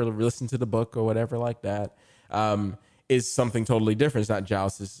you ever listen to the book or whatever like that, is something totally different. It's not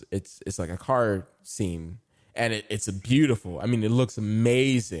Joust. It's like a car scene, and it's beautiful. I mean, it looks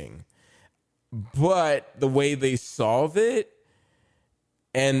amazing, but the way they solve it,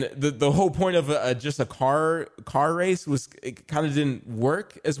 and the whole point of just a car race it kind of didn't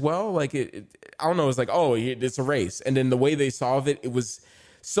work as well. Like I don't know. It's like, oh, it's a race, and then the way they solve it, it was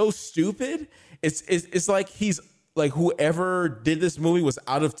so stupid. It's like he's. Like, whoever did this movie was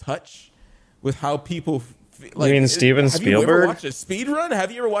out of touch with how people like. You mean Steven Spielberg? Have you ever watched a speed run?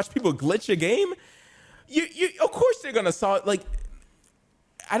 Have you ever watched people glitch a game? You of course they're gonna saw it. Like,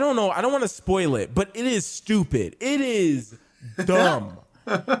 I don't know. I don't want to spoil it, but it is stupid. It is dumb.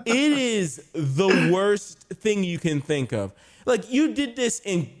 It is the worst thing you can think of. Like, you did this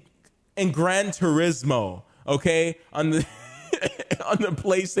in Gran Turismo, okay? On the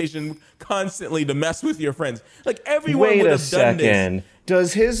PlayStation constantly to mess with your friends. Like, everyone would have done this. Wait a second.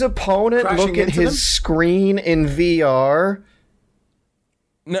 Does his opponent look at his screen in VR?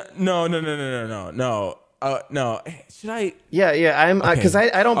 No. No. Should I? Yeah. I'm because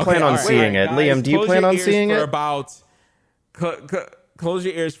I don't plan on seeing it. Guys, Liam, do you plan on seeing it? Close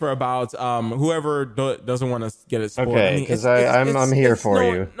your ears for about whoever doesn't want to get it spoiled. Okay, because I'm here for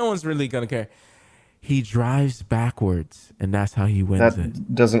you. No one's really gonna care. He drives backwards, and that's how he wins it.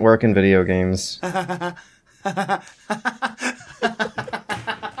 That doesn't work in video games. What?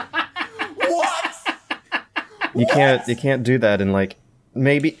 You can't do that in, like,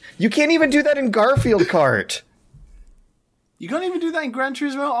 maybe you can't even do that in Garfield Kart. You can't even do that in Gran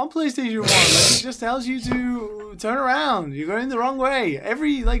Turismo on PlayStation 1. Like, it just tells you to turn around. You're going the wrong way.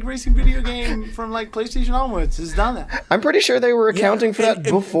 Every racing video game from PlayStation onwards has done that. I'm pretty sure they were accounting for that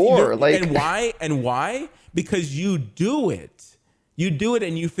before. And why? Because you do it. You do it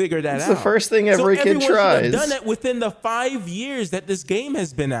and you figure that out. It's the first thing every kid tries. Have done it within the 5 years that this game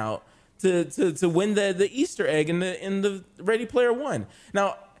has been out to win the Easter egg in the Ready Player One.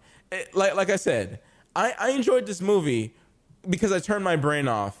 Now, like I said, I enjoyed this movie because I turned my brain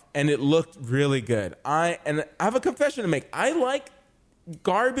off and it looked really good. I have a confession to make. I like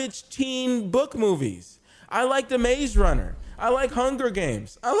garbage teen book movies. I like The Maze Runner. I like Hunger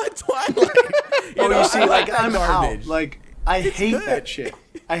Games. I like Twilight. You see, I'm garbage. Out. I hate that shit.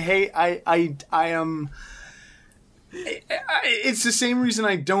 It's the same reason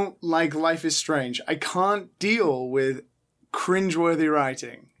I don't like Life is Strange. I can't deal with cringeworthy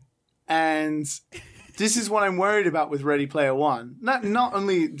writing. And this is what I'm worried about with Ready Player One. Not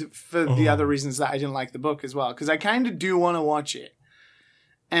only for the other reasons that I didn't like the book as well, because I kind of do want to watch it.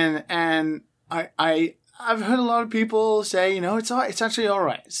 And I've heard a lot of people say, it's actually all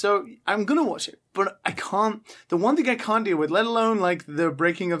right. So I'm going to watch it. But I can't, the one thing I can't deal with, let alone the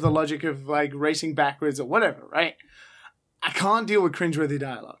breaking of the logic of racing backwards or whatever, right? I can't deal with cringeworthy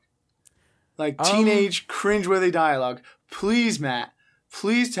dialogue. Teenage cringeworthy dialogue. Please, Matt,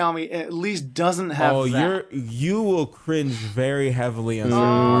 please tell me it at least doesn't have that. You will cringe very heavily on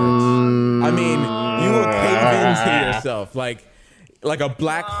certain parts. I mean, you will cave into yourself like a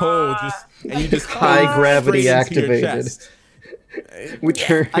black hole, and you just high gravity activated. We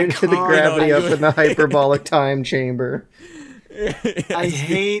turn into the gravity up in the hyperbolic time chamber. I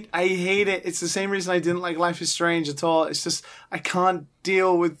hate it. It's the same reason I didn't like Life is Strange at all. It's just I can't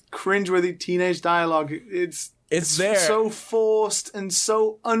deal with cringeworthy teenage dialogue. It's there, so forced and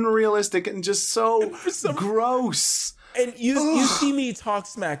so unrealistic and just so gross. And you see me talk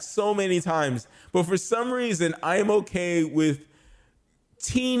smack so many times, but for some reason I am okay with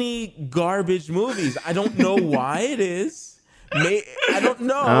teeny garbage movies. I don't know why it is. I don't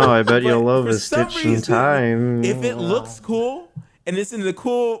know. Oh, I bet you'll love A Stitch in Time. If it looks cool and it's in the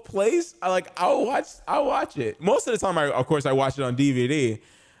cool place, I'll watch it. Most of the time, of course, I watch it on DVD.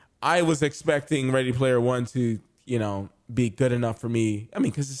 I was expecting Ready Player One to be good enough for me. I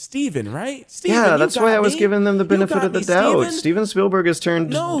mean, because it's Steven, right? Steven, Yeah, that's why I was giving them the benefit got of the me, doubt. Steven. Steven Spielberg has turned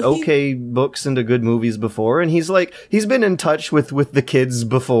No, okay books into good movies before, and he's been in touch with the kids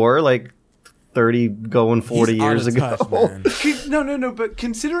before, like 30 going 40 He's out years of ago. touch, man. No, but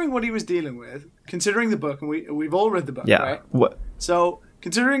considering what he was dealing with, considering the book, and we've all read the book, Yeah. right? What? So,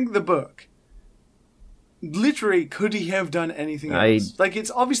 considering the book, literally, could he have done anything else? Like,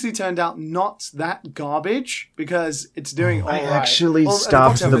 it's obviously turned out not that garbage, because it's doing all right. I actually Well,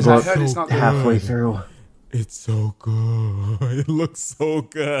 stopped at the box office, I book heard it's not good. halfway through. It's so good. It looks so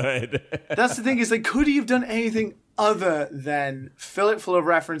good. That's the thing, is like, could he have done anything other than fill it full of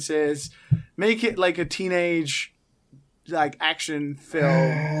references, make it like a teenage like action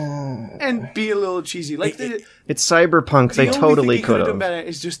film, and be a little cheesy? Like It's cyberpunk. They the only totally thing he could could have done have. better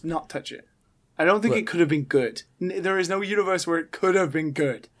is just not touch it. I don't think it could have been good. There is no universe where it could have been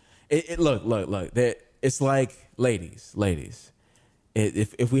good. Look. It's like ladies.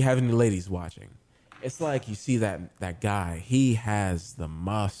 If we have any ladies watching, it's like you see that guy. He has the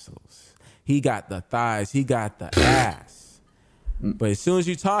muscles. He got the thighs. He got the ass. But as soon as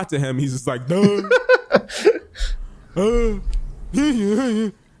you talk to him, he's just like, duh.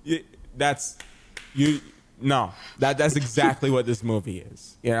 That's you. No, that's exactly what this movie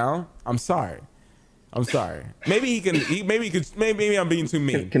is. I'm sorry. Maybe he can. Maybe I'm being too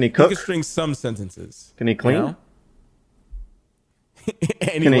mean. Can he cook? He can string some sentences. Can he clean?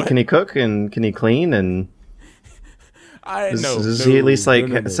 Anyway, Can he cook and can he clean and does he at least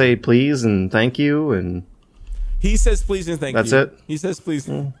say please and thank you and he says please and thank that's you. it? He says please.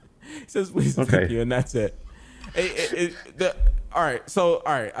 He says please and thank you, and that's it. All right.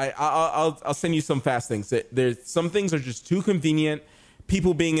 I'll send you some fast things. There's some things are just too convenient.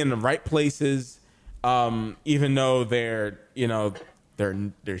 People being in the right places, even though there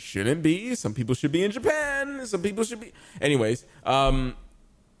shouldn't be. Some people should be in Japan. Some people should be. Anyways, the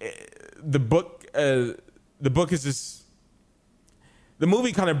book is just. The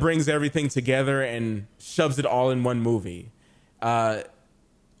movie kind of brings everything together and shoves it all in one movie.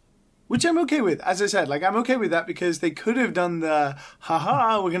 Which I'm okay with. As I said, like, I'm okay with that because they could have done the,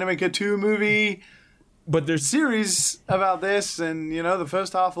 we're going to make a 2-movie but there's series about this, and, the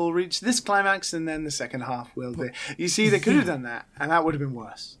first half will reach this climax, and then the second half will be. You see, they could have done that, and that would have been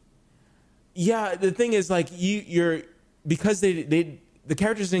worse. Yeah, the thing is, like, you're because the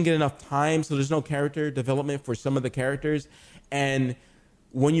characters didn't get enough time, so there's no character development for some of the characters, and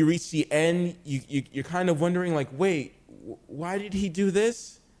when you reach the end, you're kind of wondering, like, wait, why did he do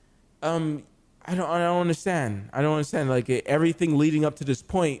this? I don't understand. I don't understand. Like, everything leading up to this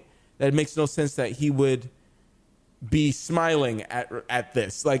point, that makes no sense that he would be smiling at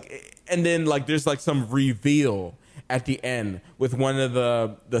this. Like, and then like there's like some reveal at the end with one of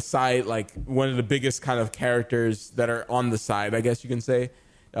the side, like one of the biggest kind of characters that are on the side, I guess you can say,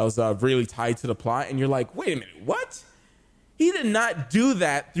 that was really tied to the plot. And you're like, wait a minute, what? He did not do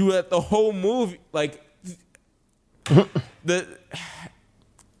that throughout the whole movie. Like, all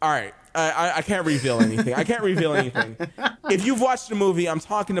right. I can't reveal anything. If you've watched the movie, I'm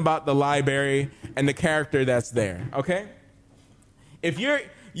talking about the library and the character that's there. Okay. If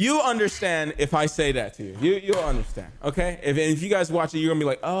you understand if I say that to you, you'll understand. Okay. If you guys watch it, you're gonna be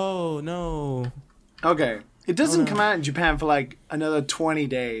like, oh no. Okay. It doesn't come out in Japan for like another 20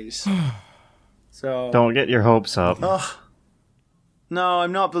 days. So don't get your hopes up. No,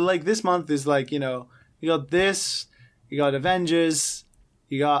 I'm not. But like this month is like, you got this, you got Avengers,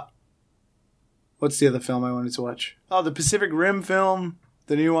 you got. What's the other film I wanted to watch? Oh, the Pacific Rim film,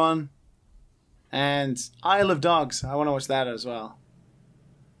 the new one. And Isle of Dogs. I want to watch that as well.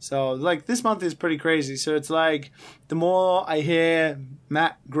 So, like, this month is pretty crazy. So it's like, the more I hear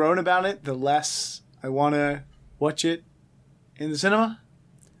Matt groan about it, the less I want to watch it in the cinema.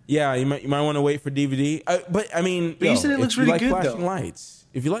 Yeah, you might want to wait for DVD. But you said it looks really good, flashing though. Lights.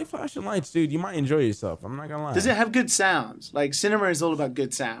 If you like flashing lights, dude, you might enjoy yourself. I'm not gonna lie. Does it have good sounds? Like, cinema is all about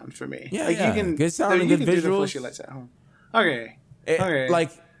good sound for me. Yeah, like, yeah. You can, good sound and good do the visuals. flashy lights at home. Okay. Okay.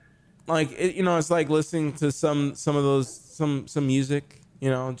 It's like listening to some of those some music.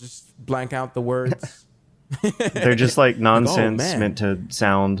 Just blank out the words. They're just like nonsense man. meant to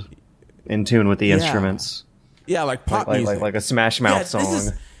sound in tune with the instruments. Yeah, like pop music, like a Smash Mouth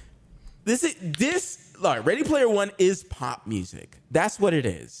song. This look, Ready Player One is pop music. That's what it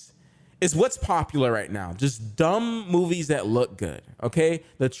is. It's what's popular right now. Just dumb movies that look good. Okay,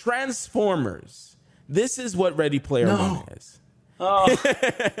 the Transformers. This is what Ready Player One is.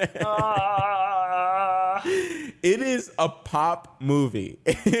 It is a pop movie.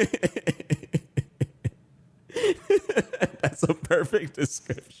 That's a perfect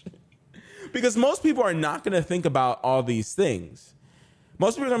description. Because most people are not going to think about all these things.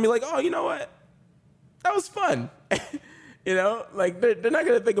 Most people are going to be like, oh, you know what? That was fun. You know, like they're not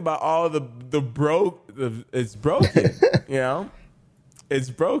going to think about all it's broken, you know? It's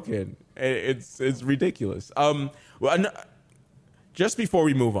broken. It's ridiculous. Just before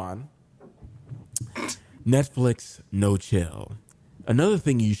we move on, Netflix No Chill. Another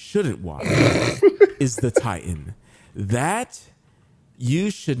thing you shouldn't watch is The Titan. That you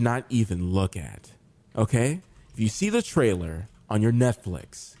should not even look at. Okay? If you see the trailer on your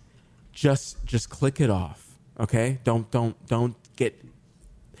Netflix, just click it off. Okay? Don't get.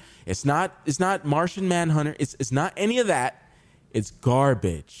 It's not Martian Manhunter. It's not any of that. It's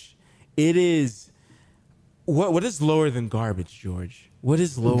garbage. It is. What is lower than garbage, George? What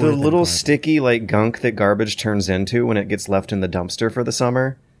is lower than the little garbage? sticky like gunk that garbage turns into when it gets left in the dumpster for the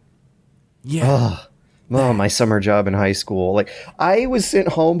summer? Yeah. Oh, my summer job in high school. Like, I was sent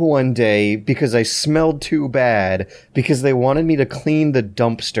home one day because I smelled too bad because they wanted me to clean the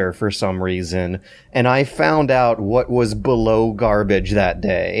dumpster for some reason. And I found out what was below garbage that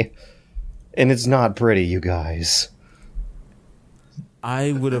day. And it's not pretty, you guys.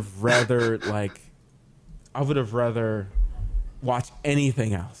 I would have rather watch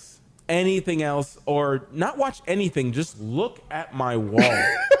anything else, or not watch anything. Just look at my wall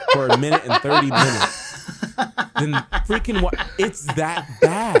for a minute and 30 minutes. Then freaking what? It's that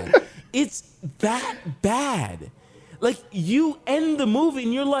bad. It's that bad. Like, you end the movie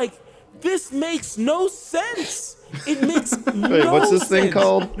and you're like, this makes no sense. It makes no sense. Wait, what's this thing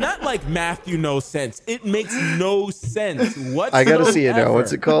called? Not like Matthew no sense. It makes no sense whatsoever. I gotta see it now.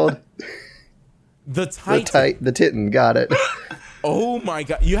 What's it called? The Titan. The Titan. Got it. Oh my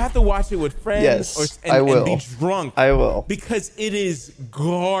God. You have to watch it with friends. Yes, and, I will. And be drunk. I will. Because it is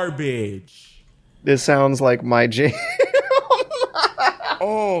garbage. This sounds like my jam.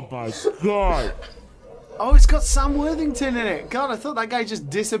 Oh my God. Oh, it's got Sam Worthington in it. God, I thought that guy just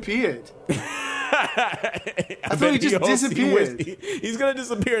disappeared. I thought he just disappeared. He's going to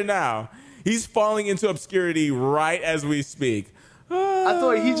disappear now. He's falling into obscurity right as we speak. I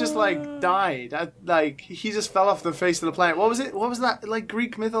thought he just died. He just fell off the face of the planet. What was it? What was that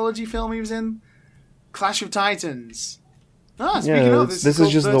Greek mythology film he was in? Clash of Titans. Ah, speaking of, this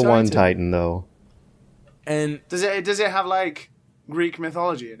is just the one Titan though. And does it have Greek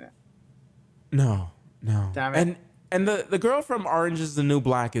mythology in it? No. Damn it. And the girl from Orange is the New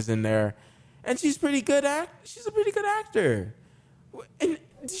Black is in there, and she's pretty good she's a pretty good actor. And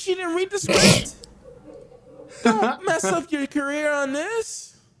she didn't read the script. Don't mess up your career on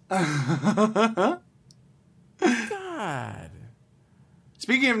this. God.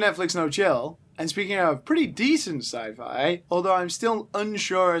 Speaking of Netflix No Chill, and speaking of pretty decent sci-fi, although I'm still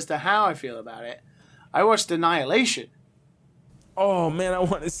unsure as to how I feel about it, I watched Annihilation. Oh man, I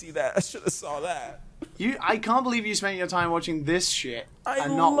want to see that. I should have saw that. I can't believe you spent your time watching this shit and I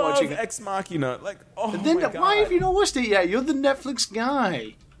not love watching Ex Machina. Oh Then my God. why have you not watched it yet? You're the Netflix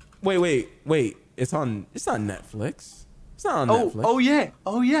guy. Wait. It's on Netflix. It's not on Netflix.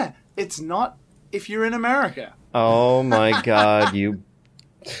 Oh yeah. It's not if you're in America. Oh my God, you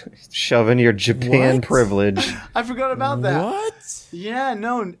shoving your Japan What? privilege. I forgot about that. What? Yeah,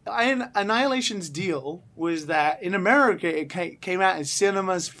 no. Annihilation's deal was that in America it came out in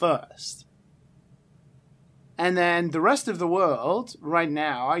cinemas first. And then the rest of the world, right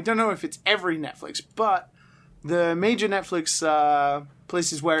now, I don't know if it's every Netflix, but the major Netflix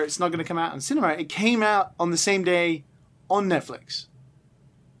places where it's not going to come out on cinema, it came out on the same day on Netflix.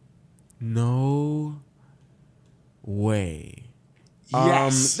 No way.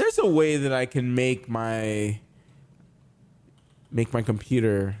 Yes. There's a way that I can make my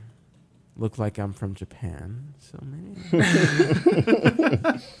computer look like I'm from Japan. So maybe.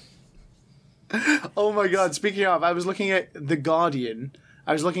 Oh my God! Speaking of, I was looking at The Guardian.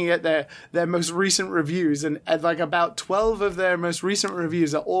 I was looking at their most recent reviews, and about 12 of their most recent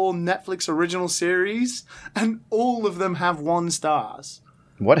reviews are all Netflix original series, and all of them have 1 stars.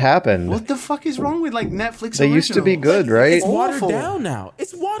 What happened? What the fuck is wrong with Netflix? They used to be good, right? It's watered Awful. down now.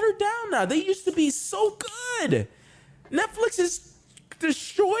 It's watered down now. They used to be so good. Netflix has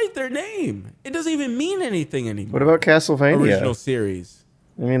destroyed their name. It doesn't even mean anything anymore. What about Castlevania? Original series?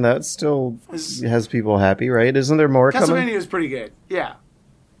 I mean, that still has people happy, right? Isn't there more coming? Castlevania is pretty good, yeah.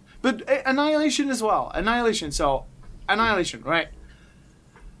 But Annihilation as well. Annihilation, right?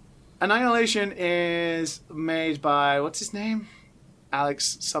 Annihilation is made by, what's his name?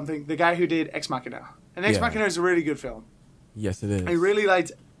 Alex something. The guy who did Ex Machina. And Ex Machina is a really good film. Yes, it is. I really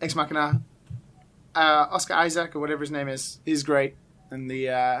liked Ex Machina. Oscar Isaac, or whatever his name is great. And the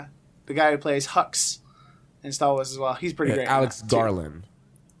guy who plays Hux in Star Wars as well, he's pretty great. Alex Garland.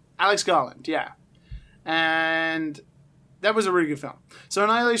 Alex Garland, yeah. And that was a really good film. So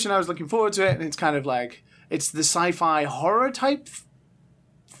Annihilation, I was looking forward to it, and it's kind of like, it's the sci-fi horror type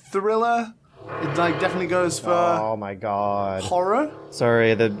thriller. It like definitely goes for Oh my god. horror.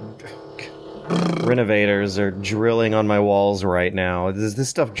 Sorry, the renovators are drilling on my walls right now. This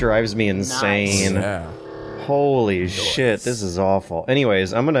stuff drives me insane. Yeah. Holy shit, this is awful.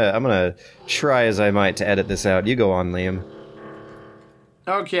 Anyways, I'm gonna try as I might to edit this out. You go on, Liam.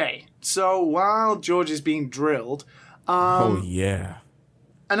 Okay, so while George is being drilled, Oh yeah.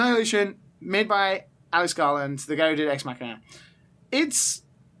 Annihilation, made by Alex Garland, the guy who did Ex Machina. It's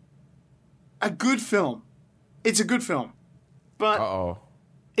a good film. It's a good film. But Uh-oh.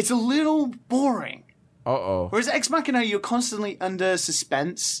 it's a little boring. Uh-oh. Whereas Ex Machina, you're constantly under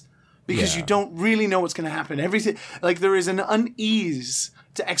suspense because Yeah. you don't really know what's going to happen. Everything, like, there is an unease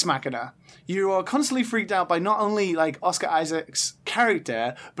to Ex Machina. You are constantly freaked out by not only, like, Oscar Isaac's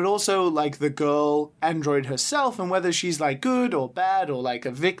character, but also, like, the girl android herself and whether she's, like, good or bad or, like,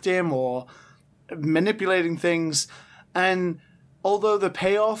 a victim or manipulating things. And although the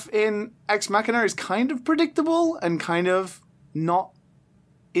payoff in Ex Machina is kind of predictable and kind of not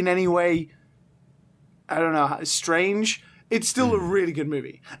in any way, I don't know, strange, it's still a really good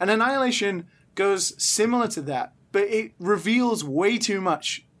movie. And Annihilation goes similar to that, but it reveals way too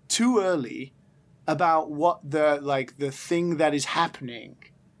much too early about what the thing that is happening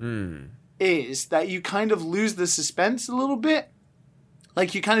is, that you kind of lose the suspense a little bit.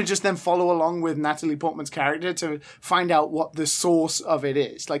 Like, you kind of just then follow along with Natalie Portman's character to find out what the source of it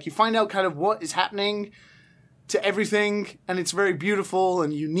is. Like, you find out kind of what is happening to everything, and it's very beautiful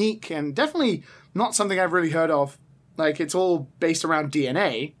and unique, and definitely not something I've really heard of. Like, it's all based around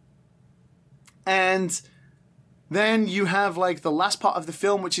DNA. And then you have, like, the last part of the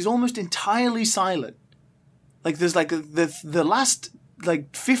film, which is almost entirely silent. Like, there's, like, the last,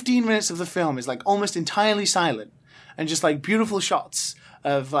 like, 15 minutes of the film is, like, almost entirely silent. And just, like, beautiful shots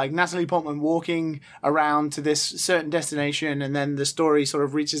of, like, Natalie Portman walking around to this certain destination, and then the story sort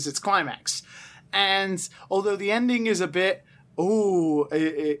of reaches its climax. And although the ending is a bit,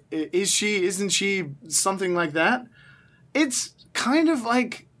 isn't she, something like that, it's kind of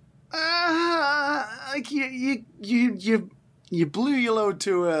like you blew your load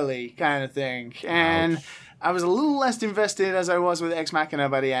too early kind of thing. And Ouch. I was a little less invested as I was with Ex Machina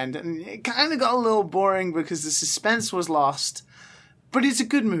by the end, and it kind of got a little boring because the suspense was lost. But it's a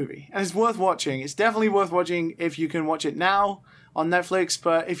good movie, and it's worth watching. It's definitely worth watching if you can watch it now on Netflix,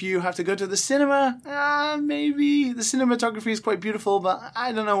 but if you have to go to the cinema, maybe. The cinematography is quite beautiful, but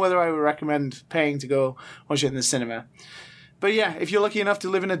I don't know whether I would recommend paying to go watch it in the cinema. But yeah, if you're lucky enough to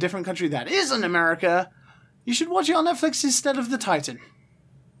live in a different country that isn't America, you should watch it on Netflix instead of The Titan.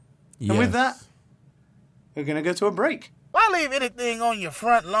 And with that, we're going to go to a break. Why leave anything on your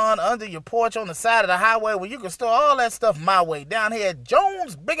front lawn, under your porch, on the side of the highway when you can store all that stuff my way down here at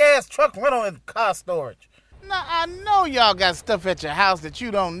Jones Big-Ass Truck Rental and Car Storage? Now, I know y'all got stuff at your house that you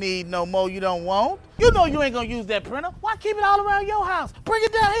don't need no more, you don't want. You know you ain't gonna use that printer. Why keep it all around your house? Bring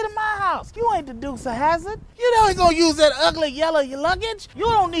it down here to my house. You ain't the Dukes of Hazzard. You know you ain't gonna use that ugly yellow luggage. You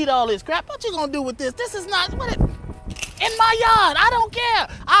don't need all this crap. What you gonna do with this? This is not what it... In my yard, I don't care.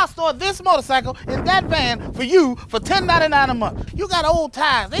 I'll store this motorcycle in that van for you for $10.99 a month. You got old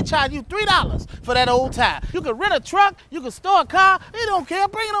tires. They charge you $3 for that old tire. You can rent a truck. You can store a car. They don't care.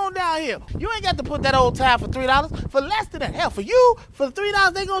 Bring it on down here. You ain't got to put that old tire for $3. For less than that. Hell, for you, for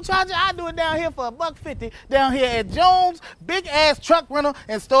 $3 they gonna charge you. I do it down here for $1.50 down here at Jones Big-Ass Truck Rental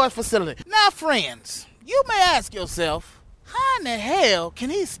and Storage Facility. Now, friends, you may ask yourself, how in the hell can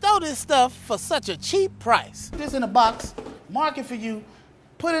he store this stuff for such a cheap price? Put this in a box, mark it for you,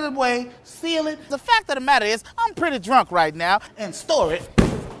 put it away, seal it. The fact of the matter is, I'm pretty drunk right now and store it.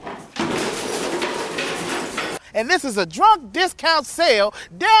 And this is a drunk discount sale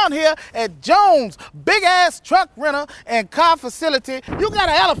down here at Jones Big-Ass Truck Rental and Car Facility. You got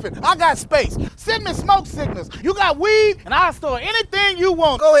an elephant, I got space. Send me smoke signals. You got weed, and I'll store anything you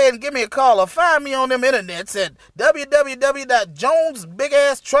want. Go ahead and give me a call or find me on them internets at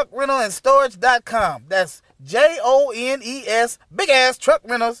www.jonesbigasstruckrentalstorage.com. That's JONES Big-Ass Truck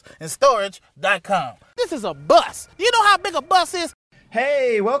Rentals and Storage.com. This is a bus. Do you know how big a bus is?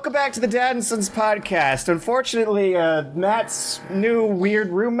 Hey, welcome back to the Dad and Sons podcast. Unfortunately, Matt's new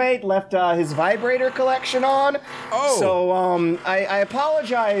weird roommate left his vibrator collection on. Oh. So, I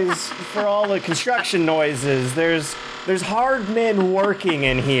apologize for all the construction noises. There's hard men working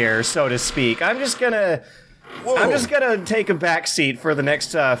in here, so to speak. I'm just gonna take a back seat for the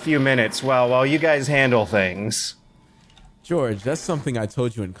next few minutes while you guys handle things. George, that's something I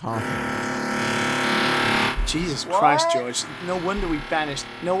told you in confidence. Jesus Christ, George. No wonder we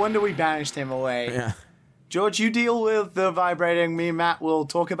banished him away. Yeah. George, you deal with the vibrating. Me and Matt will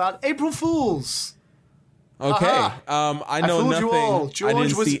talk about April Fools. Okay. Aha. I know fooled you nothing. all. I George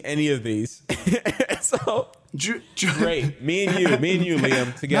didn't was- see any of these. So great. Me and you,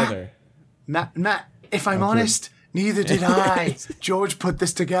 Liam, together. Matt, if I'm honest, neither did I. George put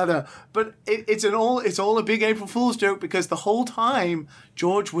this together, but it's all a big April Fool's joke because the whole time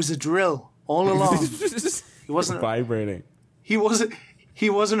George was a drill all along. He wasn't vibrating. He wasn't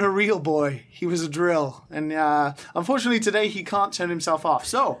a real boy. He was a drill, and unfortunately today he can't turn himself off.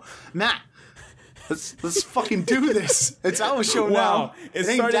 So, Matt, let's fucking do this. It's our show now. Wow, it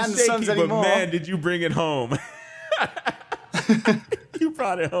ain't started Dan and shaky, Sons but anymore. man, did you bring it home? You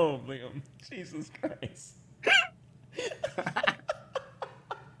brought it home, Liam. Jesus Christ.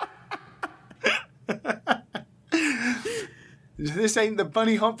 This ain't the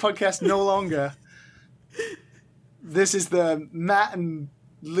Bunny Hop podcast no longer. This is the Matt and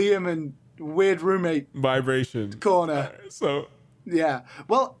Liam and weird roommate Vibration. corner. So, Yeah.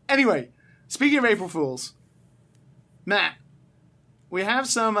 Well, anyway, speaking of April Fools, Matt, we have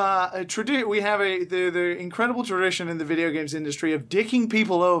some the incredible tradition in the video games industry of dicking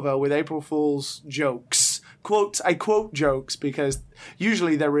people over with April Fools jokes. I quote jokes because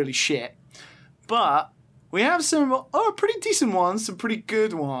usually they're really shit. But we have some pretty decent ones, some pretty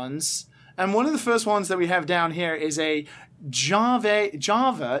good ones. And one of the first ones that we have down here is a Java,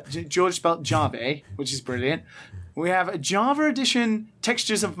 George spelled Java, which is brilliant. We have a Java edition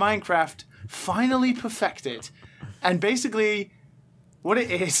Textures of Minecraft finally perfected. And basically, what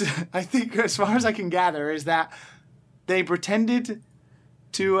it is, I think, as far as I can gather, is that they pretended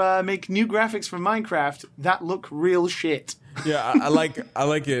to make new graphics for Minecraft that look real shit. yeah, I like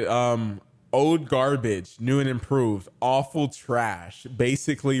it. Old garbage, new and improved, awful trash,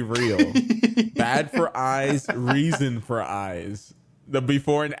 basically real, bad for eyes, reason for eyes. The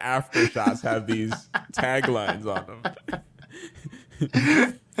before and after shots have these taglines on them.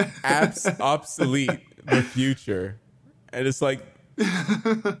 Apps obsolete, the future. And it's like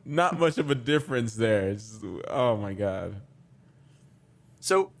not much of a difference there. It's, oh my God.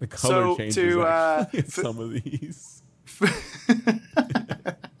 So The color changes actually in for- some of these.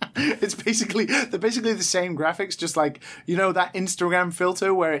 It's they're basically the same graphics, just like, you know, that Instagram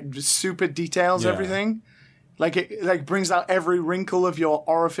filter where it just super details Yeah. everything. Like it brings out every wrinkle of your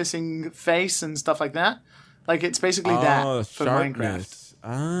orificing face and stuff like that. Like it's basically that for Minecraft.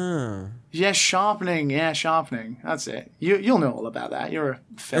 Ah. Yeah, sharpening. That's it. You'll know all about that. You're a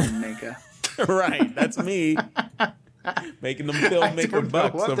filmmaker. Right, that's me. Making them I filmmaker don't know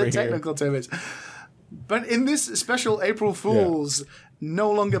bucks what over the here. technical term is. But in this special April Fool's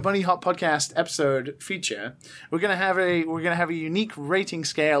No Longer Bunny Hop podcast episode feature, we're gonna have a unique rating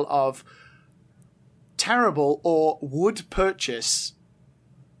scale of terrible or would purchase,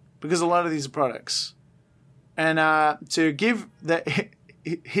 because a lot of these are products. And to give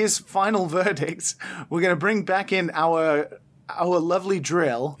his final verdicts, we're gonna bring back in our lovely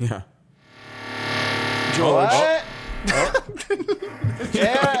drill, Yeah. George. What? Yeah,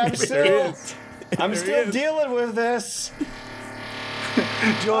 I'm There he still, is. I'm There he still is. dealing with this.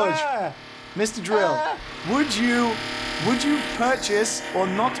 George, Ah, Mr. Drill, would you purchase or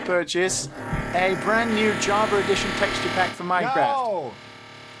not purchase a brand new Java Edition texture pack for Minecraft? no.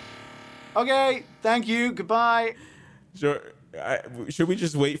 Okay, thank you. Goodbye. Should we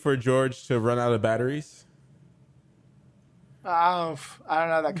just wait for George to run out of batteries? Oh, I don't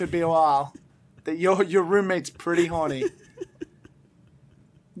know. That could be a while. Your roommate's pretty horny.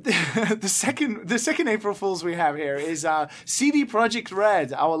 The second April Fools we have here is CD Projekt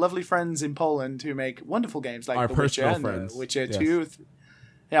Red, our lovely friends in Poland who make wonderful games like Our The Witcher personal and friends. The Witcher Yes. 2.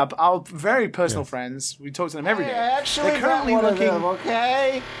 Yeah, our very personal Yes. friends. We talk to them every day. I actually They're got currently one looking. of them,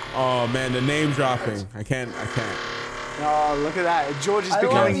 okay? Oh man, the name dropping. I can't. Oh, look at that. George is I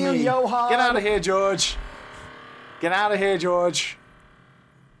becoming love you, me. Johan. Get out of here, George. Get out of here, George.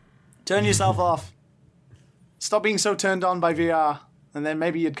 Turn yourself off. Stop being so turned on by VR, and then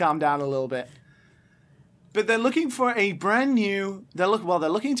maybe you'd calm down a little bit. But they're looking for a brand new... They're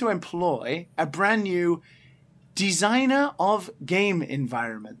looking to employ a brand new designer of game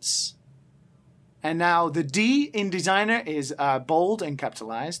environments. And now the D in designer is bold and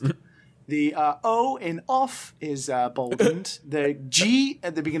capitalized. The O in off is boldened. The G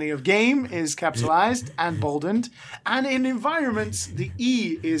at the beginning of game is capitalized and boldened. And in environments, the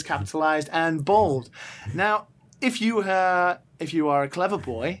E is capitalized and bold. Now, if you are a clever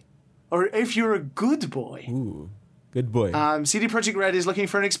boy, or if you're a good boy, Ooh, good boy. CD Projekt Red is looking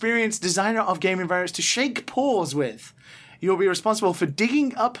for an experienced designer of game environments to shake paws with. You will be responsible for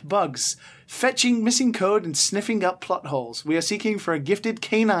digging up bugs, fetching missing code, and sniffing up plot holes. We are seeking for a gifted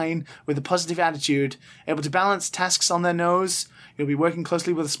canine with a positive attitude, able to balance tasks on their nose. You'll be working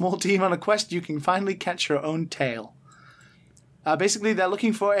closely with a small team on a quest. You can finally catch your own tail. Basically, they're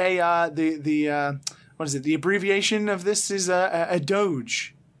looking for what is it? The abbreviation of this is a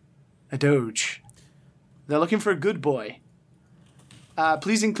Doge. A Doge. They're looking for a good boy.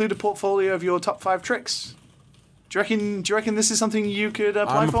 Please include a portfolio of your top 5 tricks. Do you reckon this is something you could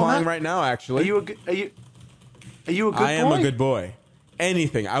apply for? I'm applying Matt? right now, actually. Are you a good boy? I am a good boy.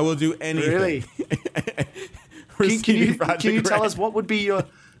 Anything. I will do anything. Really? Can you tell us what would be your...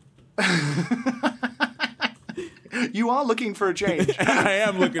 You are looking for a change. I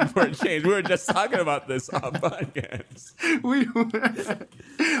am looking for a change. We were just talking about this on podcast.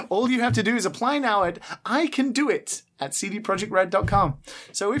 All you have to do is apply now at iCanDoIt at cdprojectred.com.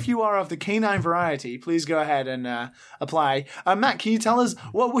 So if you are of the canine variety, please go ahead and apply. Matt, can you tell us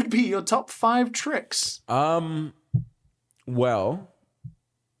what would be your top 5 tricks? Well...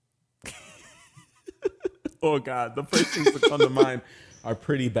 Oh, God. The first things that come to mind are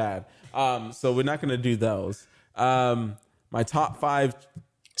pretty bad. So we're not going to do those. My top 5...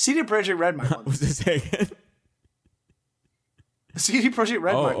 CD Projekt Red might want What's this again? CD Projekt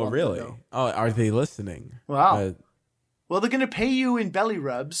Red might want Oh, really? them, Oh, are they listening? Wow. Well, they're going to pay you in belly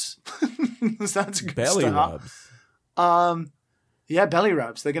rubs. So that's a good belly start. rubs. Yeah, belly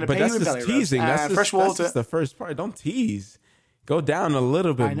rubs. They're going to pay you in belly teasing. rubs. That's just the first part. Don't tease. Go down a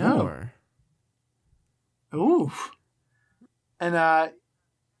little bit more. Ooh. And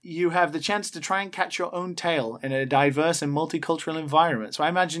you have the chance to try and catch your own tail in a diverse and multicultural environment. So I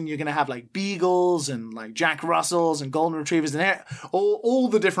imagine you're going to have like beagles and like Jack Russells and golden retrievers and all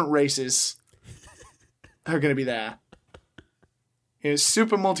the different races are going to be there. It's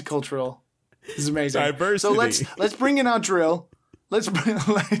super multicultural. This is amazing. Diversity. So let's bring in our drill. Let's bring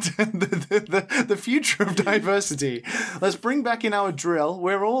the future of diversity. Let's bring back in our drill.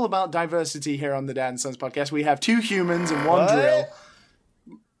 We're all about diversity here on the Dad and Sons podcast. We have 2 humans and 1 drill.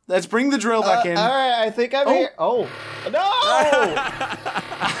 Let's bring the drill back in. All right, I think I'm here. Oh, no!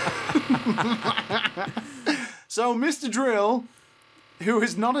 So, Mr. Drill, who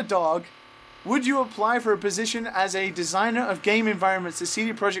is not a dog, would you apply for a position as a designer of game environments at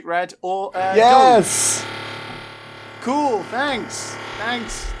CD Projekt Red or yes? Dog? Cool, thanks.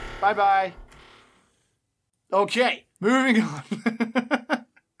 Bye-bye. Okay, moving on.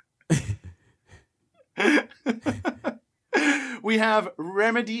 We have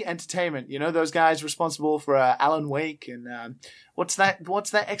Remedy Entertainment. You know, those guys responsible for Alan Wake and what's that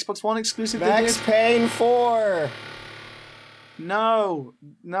Xbox One exclusive? Max Payne 4. No.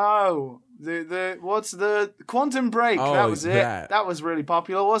 The what's the Quantum Break? Oh, that was it. that. That was really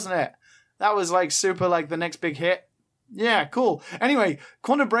popular, wasn't it? That was like super like the next big hit. Yeah, cool. Anyway,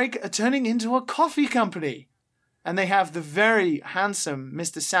 Quantum Break are turning into a coffee company. And they have the very handsome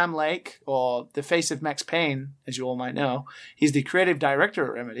Mr. Sam Lake, or the face of Max Payne, as you all might know. He's the creative director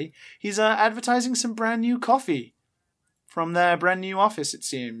at Remedy. He's advertising some brand new coffee from their brand new office, it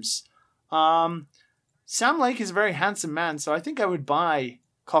seems. Sam Lake is a very handsome man, so I think I would buy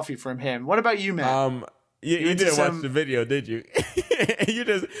coffee from him. What about you, man? You didn't watch the video, did you?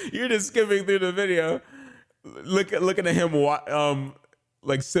 You're just skimming through the video, looking at him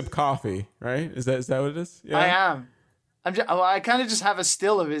like sip coffee, right? Is that what it is? Yeah. I am. I kind of just have a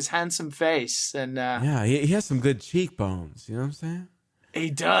still of his handsome face, and yeah, he has some good cheekbones. You know what I'm saying? He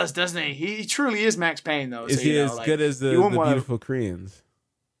does, doesn't he? He truly is Max Payne, though. Is he as good as the beautiful Koreans?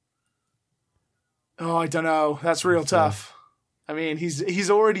 Oh, I don't know. That's real tough. I mean, he's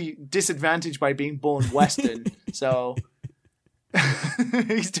already disadvantaged by being born Western, so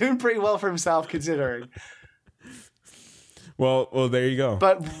he's doing pretty well for himself, considering. Well, there you go.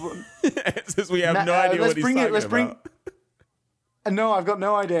 But since we have no idea what he's talking about. No, I've got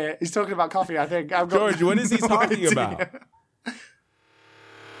no idea. He's talking about coffee, I think. George, what is he talking about?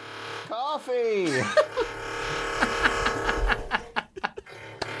 Coffee!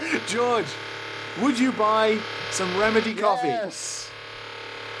 George, would you buy some Remedy coffee? Yes.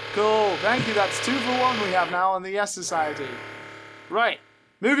 Cool. Thank you. That's 2 for 1 we have now on the Yes Society. Right.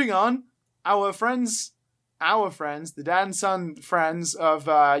 Moving on. Our friends, the Dad and Son friends of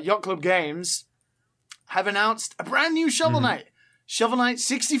Yacht Club Games, have announced a brand new Shovel Knight. Shovel Knight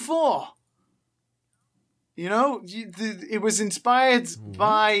 64. You know, it was inspired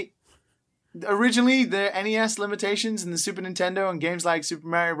by originally the NES limitations and the Super Nintendo and games like Super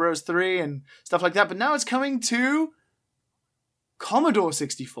Mario Bros. 3 and stuff like that. But now it's coming to Commodore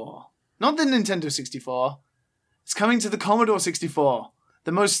 64. Not the Nintendo 64. It's coming to the Commodore 64.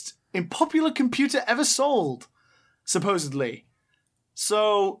 The most unpopular computer ever sold. supposedly.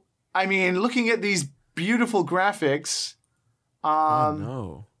 So, I mean, looking at these beautiful graphics, Oh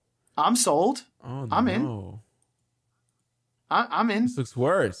no. I'm sold. Oh no. I'm in. I'm in. This looks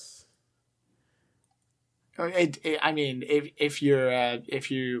worse. I mean, if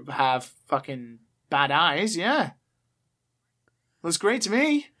you have fucking bad eyes, yeah, looks great to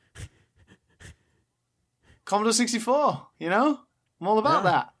me. Commodore 64, you know, I'm all about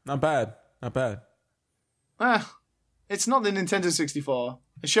that. Not bad. Not bad. It's not the Nintendo 64.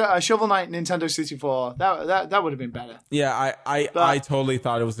 A Shovel Knight Nintendo 64. That would have been better. Yeah, I totally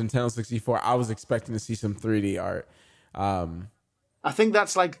thought it was Nintendo 64. I was expecting to see some 3D art. I think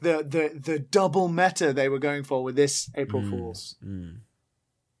that's like the double meta they were going for with this April Fool's.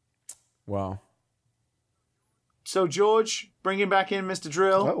 Well. So George, bringing back in Mr.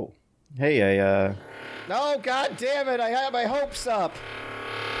 Drill. Oh, hey, no, god damn it! I had my hopes up.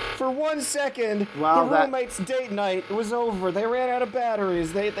 For 1 second, Wow, the roommate's date night was over. They ran out of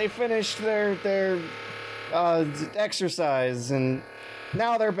batteries. They finished their exercise, and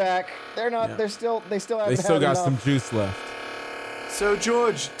now they're back. They're not. Yeah. They still They haven't still had got enough. some juice left. So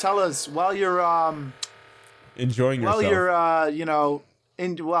George, tell us while you're Enjoying yourself.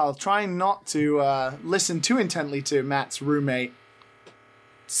 trying not to listen too intently to Matt's roommate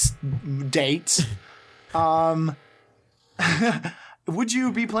date. Would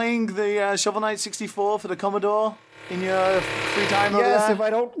you be playing the Shovel Knight 64 for the Commodore in your free time over Yes, there? if I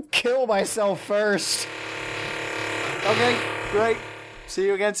don't kill myself first. Okay, great. See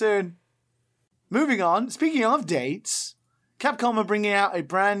you again soon. Moving on. Speaking of dates, Capcom are bringing out a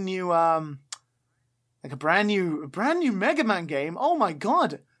brand new, a brand new Mega Man game. Oh my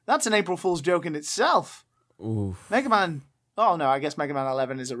god, that's an April Fool's joke in itself. Oof. Mega Man. Oh no, I guess Mega Man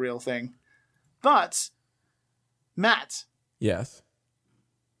 11 is a real thing. But Matt, Yes.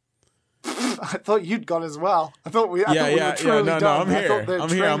 I thought you'd gone as well. I thought we were truly No, done. I'm here. I'm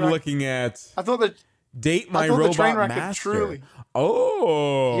here. I'm looking at I thought that. Date My I thought the train Robot wreck had Master. truly-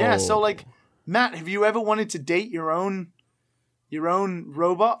 Oh. Yeah, so like, Matt, have you ever wanted to date your own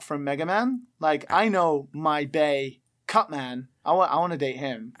robot from Mega Man? Like, I know my bae, Cutman. I want to date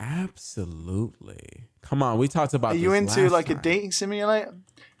him. Absolutely. Come on, we talked about Are this you into last like a time. dating simulator?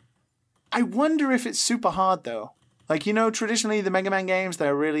 I wonder if it's super hard though. Like, you know, traditionally the Mega Man games,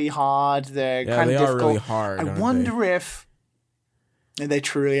 they're really hard. They're Yeah, kind they of are difficult. really hard, I aren't wonder if they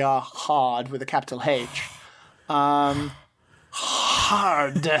truly are hard with a capital H.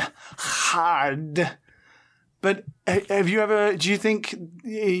 Hard. But have you ever? Do you think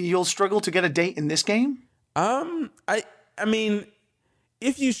you'll struggle to get a date in this game? I mean,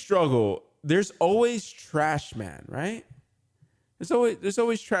 if you struggle, there's always Trash Man, right? There's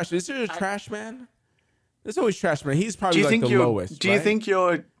always Trash. Is there a Trash Man? There's always Trash Man. He's probably like the lowest. Do you think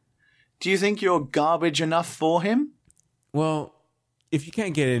you're garbage enough for him? Well, if you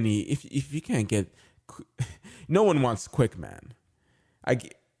can't get if you can't get, no one wants Quick Man.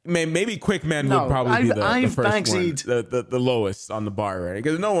 Maybe Quick Man would probably be the first Bagsied. one, the lowest on the bar, right?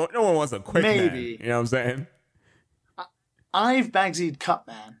 Because no one wants a Quick Man. Maybe. You know what I'm saying? I've Bagsied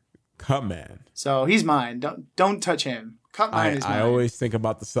Cutman, Cut Man. so he's mine. Don't touch him. Cutman is mine. I always think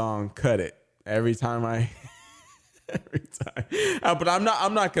about the song "Cut It" every time. But I'm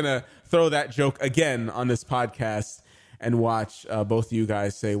not gonna throw that joke again on this podcast and watch both of you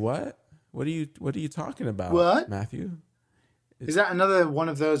guys say what? What are you talking about? What? Matthew? Is that another one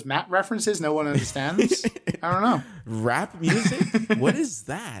of those Matt references no one understands? I don't know. Rap music? What is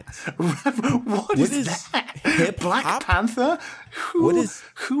that? What is that? hip Black hop? Panther?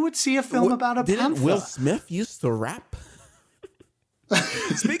 Who would see a film about a Didn't panther? Will Smith used to rap?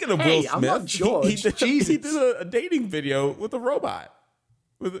 Speaking of Hey, Will Smith, I'm not George. he did Jesus. a dating video with a robot,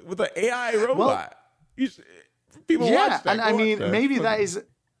 with an AI robot. People watch that. and I Go mean, watch that.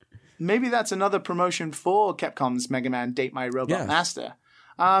 maybe that's another promotion for Capcom's Mega Man Date My Robot Yes. Master.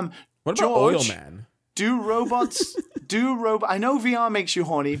 What about George, Oil Man? Do robots I know VR makes you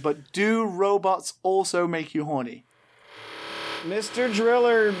horny, but do robots also make you horny? Mr.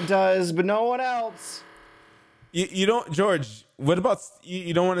 Driller does, but no one else. You don't, George. What about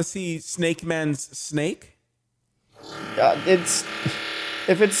you? Don't want to see Snake Man's snake?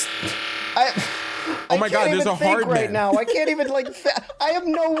 Oh my God, there's a hard right man. now. I can't even I have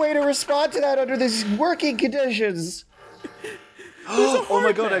no way to respond to that under these working conditions. Oh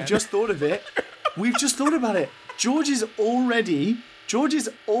my God, I've just thought of it. We've just thought about it. George is already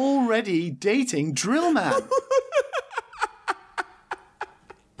dating Drill Man.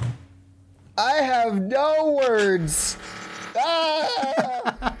 I have no words.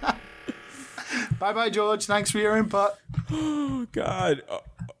 Ah! Bye, George. Thanks for your input. Oh God.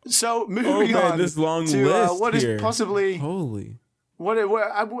 So moving on this long to list what here. is possibly Holy.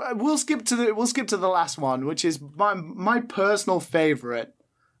 we'll skip to the last one, which is my personal favorite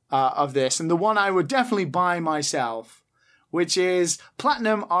of this, and the one I would definitely buy myself, which is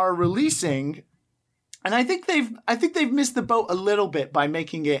Platinum are releasing, and I think they've missed the boat a little bit by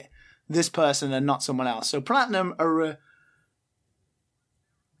making it this person and not someone else. So Platinum are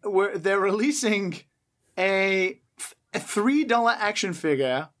they're releasing a $3 action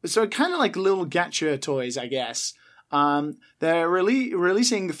figure, so kind of like little gacha toys, I guess. They're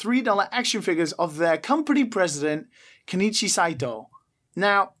releasing $3 action figures of their company president, Kenichi Saito.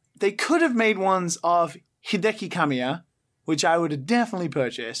 Now, they could have made ones of Hideki Kamiya, which I would have definitely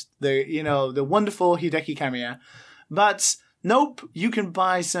purchased. The wonderful Hideki Kamiya. But nope, you can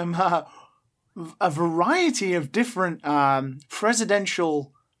buy some a variety of different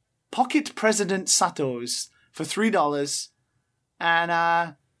presidential pocket president Satos for $3,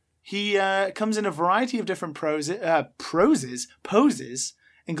 and he comes in a variety of different poses,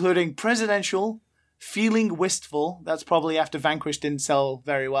 including presidential, feeling wistful. That's probably after Vanquish didn't sell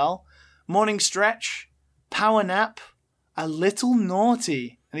very well. Morning stretch, power nap, a little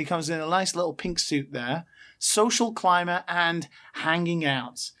naughty, and he comes in a nice little pink suit there. Social climber and hanging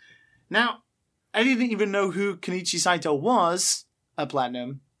out. Now, I didn't even know who Kenichi Saito was at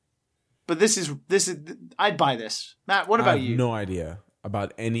Platinum, but this is I'd buy this. Matt, what about you? I have no idea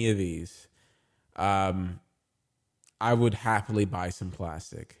about any of these. I would happily buy some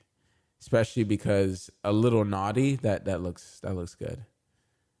plastic, especially because a little naughty that looks good.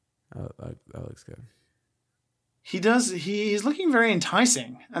 That looks good. He's looking very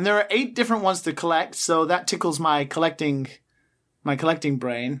enticing, and there are 8 different ones to collect, so that tickles my collecting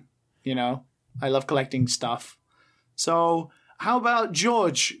brain. You know, I love collecting stuff. So how about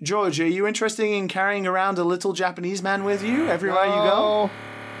George? George, are you interested in carrying around a little Japanese man with you everywhere you go?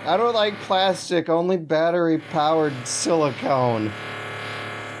 I don't like plastic, only battery-powered silicone.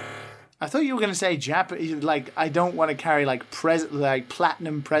 I thought you were going to say like I don't want to carry like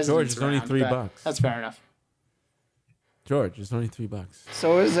platinum presidents. George, it's only around, $3. That's fair enough. George, it's only $3.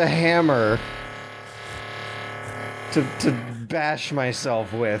 So is a hammer to bash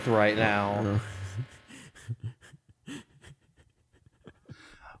myself with right now.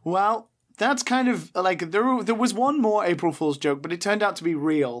 Well, that's kind of like there was one more April Fool's joke, but it turned out to be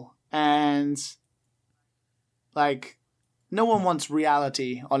real, and like no one wants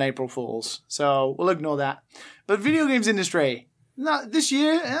reality on April Fools, so we'll ignore that. But video games industry, this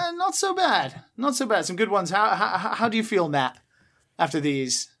year, not so bad. Not so bad. Some good ones. How do you feel, Matt, after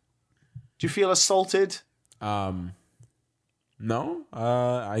these? Do you feel assaulted? No.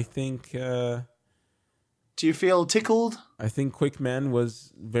 I think... do you feel tickled? I think Quickman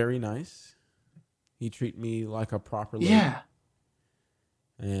was very nice. He treated me like a proper lady. Yeah.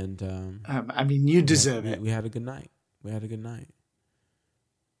 And... I mean, you deserve it. We had a good night.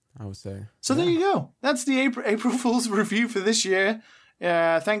 I would say. So there you go. That's the April Fool's review for this year.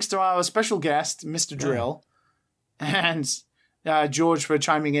 Thanks to our special guest, Mr. Drill, and George for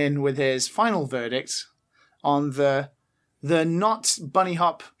chiming in with his final verdict on the not Bunny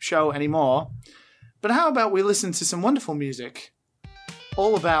Hop show anymore. But how about we listen to some wonderful music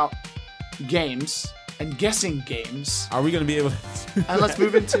all about games and guessing games. Are we going to be able to do And let's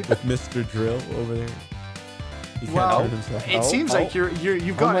move into... with Mr. Drill over there? He can't Well, turn himself. it seems like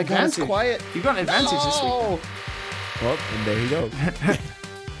you've got an advantage. God, it's quiet. You've got an advantage this week. Well, and there he goes.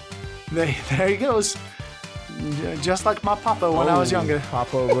 There he goes. Just like my papa when I was younger.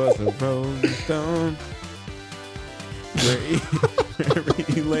 Papa was a rolling stone. Where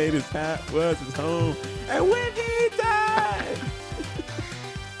he laid his hat was his home. And when he died,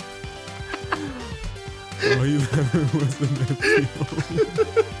 all you ever was the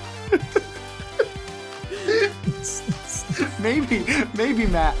Maybe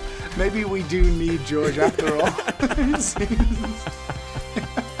Matt. Maybe we do need George after all.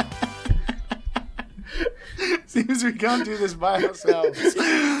 Seems we can't do this by ourselves.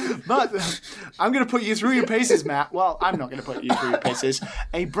 But I'm going to put you through your paces, Matt. Well, I'm not going to put you through your paces.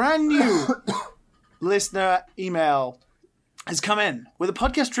 A brand new listener email has come in with a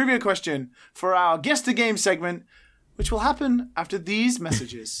podcast trivia question for our Guess the Game segment, which will happen after these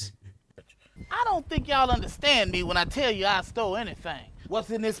messages. I don't think y'all understand me when I tell you I stole anything. What's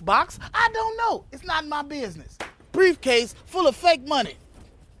in this box? I don't know. It's not my business. Briefcase full of fake money.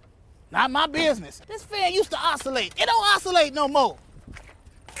 Not my business. This fan used to oscillate. It don't oscillate no more.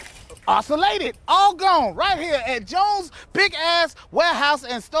 Oscillated, all gone, right here at Jones' big-ass warehouse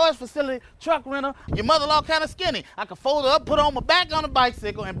and storage facility, truck rental. Your mother-in-law kind of skinny. I can fold her up, put her on my back on a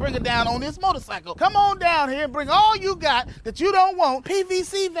bicycle, and bring her down on this motorcycle. Come on down here and bring all you got that you don't want.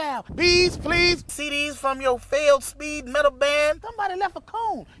 PVC valve, bees, fleas, CDs from your failed speed metal band. Somebody left a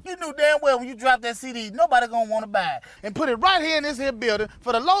cone. You knew damn well when you dropped that CD, nobody gonna want to buy it. And put it right here in this here building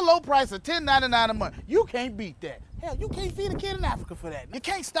for the low price of $10.99 a month. You can't beat that. Hell, you can't feed a kid in Africa for that. You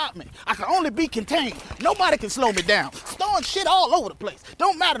can't stop me. I can only be contained. Nobody can slow me down. Throwing shit all over the place.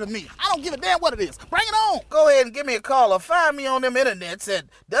 Don't matter to me. I don't give a damn what it is. Bring it on. Go ahead and give me a call or find me on them internets at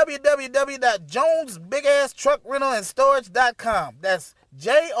www.jonesbigasstruckrentalstorage.com. That's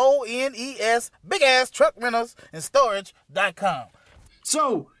JONES bigasstruckrentalstorage.com.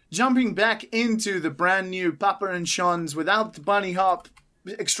 So, jumping back into the brand new Papa and Sean's Without the Bunny Hop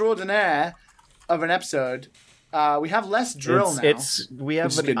extraordinaire of an episode, we have less drill now. We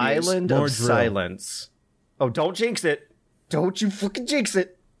have an island of silence. Oh, don't jinx it. Don't you fucking jinx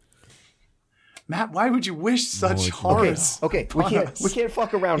it. Matt, why would you wish such horrors? Okay, we can't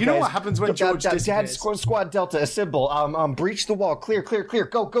fuck around, You guys. know what happens when George Dad, disappears. squad Delta, assemble. Breach the wall. Clear.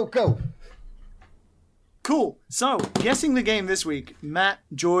 Go. Cool. So, guessing the game this week, Matt,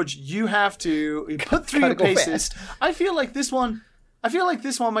 George, you have to put through your Gotta go paces. fast. I feel like this one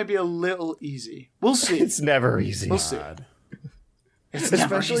might be a little easy. We'll see. It's never easy. We'll see. It's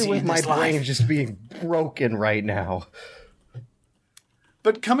never Especially easy with in my this brain life. just being broken right now.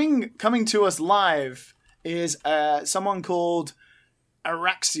 But coming to us live is someone called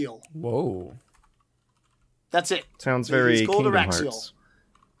Araxiel. Whoa. That's it. Sounds very He's called Kingdom Araxiel. Hearts.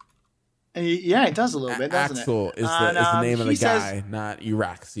 Yeah, it does a little bit, doesn't Axel it? is the name of the he says- guy, not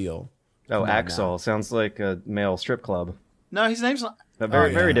Uraxiel. Oh, Axel. Sounds like a male strip club. No, his name's not. A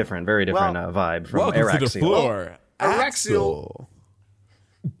very, yeah. very different vibe from Welcome Araxiel. to the floor, Araxiel.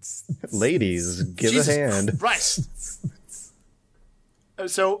 Ladies, give Jesus a hand. Christ.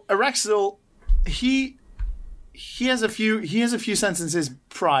 So Araxiel, he has a few sentences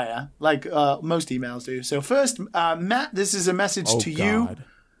prior, like most emails do. So first, Matt, this is a message Oh, to you. God.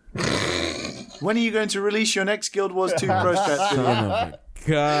 When are you going to release your next Guild Wars 2 Pro Strats video? Oh, my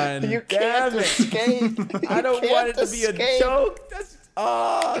God. You can't escape. I don't want it to be a joke.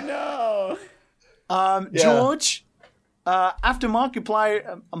 Oh, no. George, after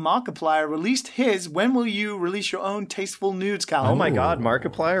Markiplier released his, when will you release your own Tasteful Nudes calendar? Oh my God,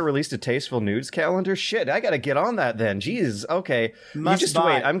 Markiplier released a Tasteful Nudes calendar? Shit, I gotta get on that then. Jeez, okay. Must you just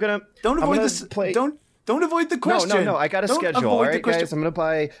buy. wait. I'm gonna Don't Don't avoid the question. No, I got a Don't schedule. avoid All the right, question. guys, I'm gonna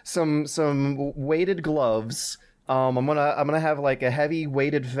buy some weighted gloves. I'm gonna have like a heavy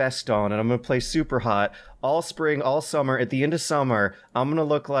weighted vest on, and I'm gonna play super hot all spring, all summer. At the end of summer, I'm gonna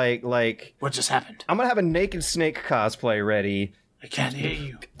look like What just happened? I'm gonna have a Naked Snake cosplay ready. I can't hear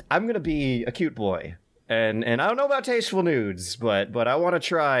you. I'm gonna be a cute boy, and I don't know about Tasteful Nudes, but I want to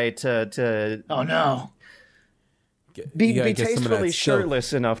try to Oh no. be You gotta get some of that tastefully silk.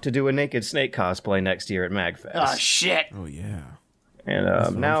 shirtless enough to do a Naked Snake cosplay next year at MagFest. Oh shit. Oh, yeah.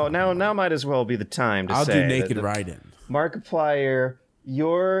 And now might as well be the time to I'll say do Naked that Raiden. Markiplier,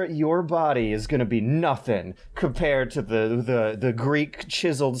 your body is gonna be nothing compared to the Greek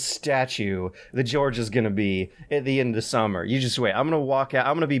chiseled statue that George is gonna be at the end of summer. You just wait. I'm gonna walk out.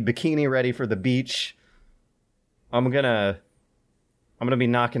 I'm gonna be bikini ready for the beach. I'm gonna be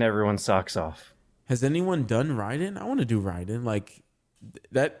knocking everyone's socks off. Has anyone done Raiden? I want to do Raiden. Like,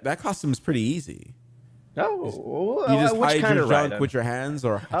 that costume is pretty easy. Oh, You just which hide kind your of junk Raiden? with your hands,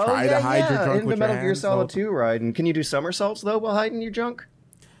 or Oh, try yeah, to hide your junk in with the your Metal Gear hands. Solid 2 Raiden. Can you do somersaults though while hiding your junk?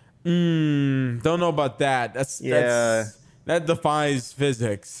 Don't know about that. That defies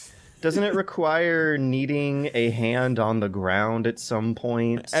physics. Doesn't it require needing a hand on the ground at some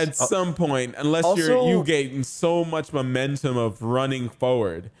point? At some point, unless also- you gain so much momentum of running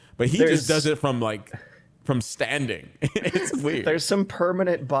forward, but he There's- just does it from standing. It's weird. There's some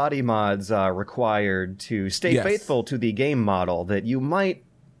permanent body mods required to stay Yes. faithful to the game model that you might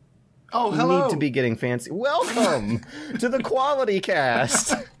Oh, hello. need to be getting fancy. Welcome to the Quality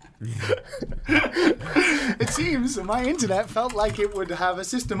Cast. It seems my internet felt like it would have a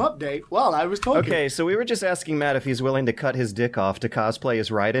system update while I was talking. Okay, so we were just asking Matt if he's willing to cut his dick off to cosplay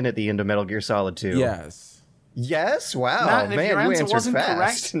as Raiden at the end of Metal Gear Solid 2. Yes. Yes? Wow, Matt, and if man, your you answer answered wasn't fast.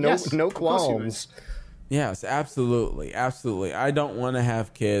 correct, No, yes, no of course you would. qualms. Yes, absolutely. Absolutely. I don't want to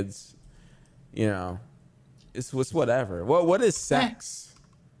have kids. It's whatever. What is sex?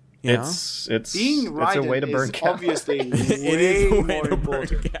 You know? It's Being it's a Raiden way to burn is calories. obviously It is way a way more to burn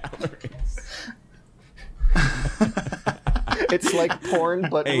important. calories. It's like porn,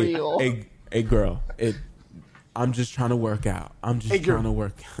 but real. A girl. I'm just trying to work out. I'm just Hey, girl. trying to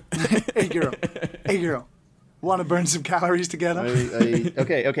work out. Hey girl, want to burn some calories together?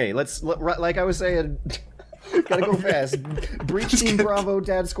 Okay. Like I was saying, gotta go fast. Breach Team Bravo,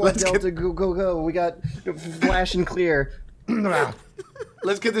 Dad Squad Delta, go. We got Flash and Clear.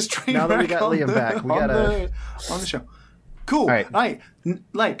 Let's get this train Now that we back got on Liam the, back, we on gotta- the show. Cool. All right.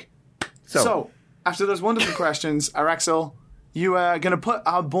 So, after those wonderful questions, Araxel, you are going to put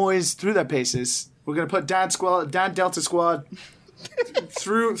our boys through their paces. We're going to put Dad Delta Squad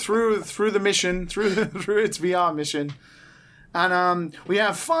through the mission, through its VR mission. And we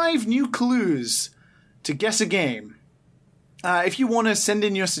have 5 new clues to guess a game. If you want to send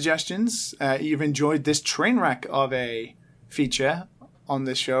in your suggestions, you've enjoyed this train wreck of a feature on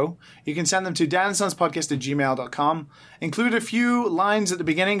this show, you can send them to dansonspodcast@gmail.com. Include a few lines at the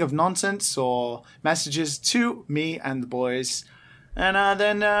beginning of nonsense or messages to me and the boys. And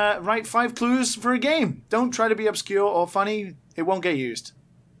then write 5 clues for a game. Don't try to be obscure or funny. It won't get used.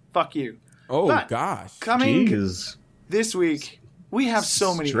 Fuck you. Oh, But gosh. Coming Jeez. this week, we have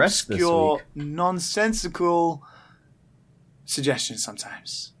so many Stress this obscure, week. nonsensical suggestions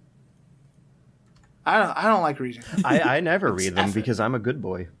sometimes. I don't like reading. I never read them because I'm a good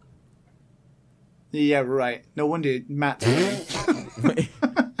boy. Yeah, right. No wonder Matt.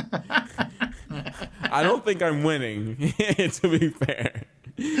 I don't think I'm winning, to be fair.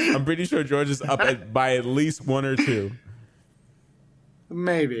 I'm pretty sure George is up by at least 1 or 2.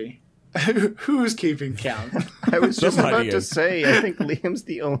 Maybe. Who's keeping count? I was just Somebody about to is. say, I think Liam's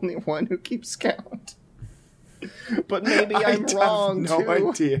the only one who keeps count. But maybe I'm wrong, I have no too.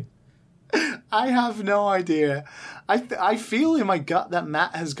 idea. I have no idea. I feel in my gut that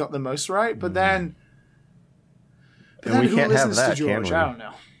Matt has got the most right, but then... But And then we who can't have listens that, to can George? we? I don't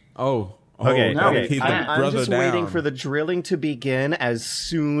know. Oh. Okay, no. okay. Keep the I'm brother just down. waiting for the drilling to begin as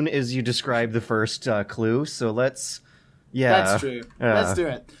soon as you describe the first clue. So let's, That's true. Let's do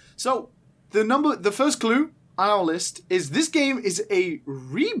it. So the first clue on our list is this game is a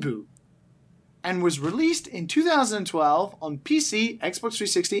reboot and was released in 2012 on PC, Xbox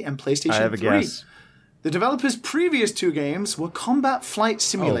 360, and PlayStation I have a 3. guess. The developers' previous 2 games were combat flight Oh,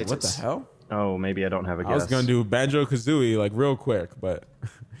 simulators. what the hell? Oh, maybe I don't have a guess. I was going to do Banjo-Kazooie, like, real quick, but...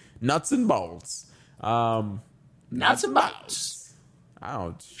 Nuts and bolts. Nuts and bolts. I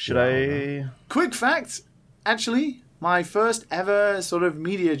don't... Should I? Quick fact, actually, my first ever sort of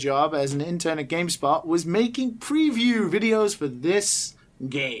media job as an intern at GameSpot was making preview videos for this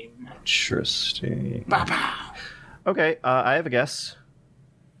game. Interesting. Bow, bow. Okay, I have a guess.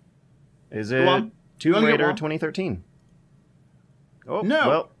 Is it on. Tomb You wanna get Raider one? 2013? Oh, No.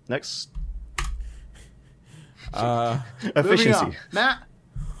 Well, next. Moving Efficiency. on. Matt,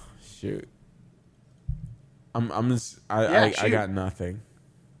 Shoot. I'm just... I Yeah, shoot. got nothing.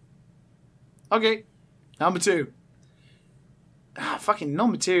 okay, number 2. Fucking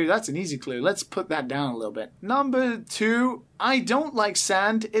number 2, that's an easy clue. Let's put that down a little bit. Number 2, I don't like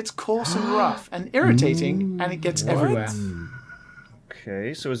sand. It's coarse and rough and irritating, and it gets everywhere.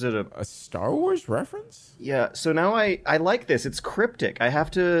 Okay, so is it a... A Star Wars reference? Yeah, so now I like this. It's cryptic. I have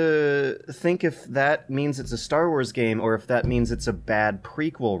to think if that means it's a Star Wars game or if that means it's a bad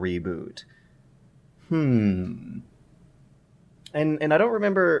prequel reboot. And I don't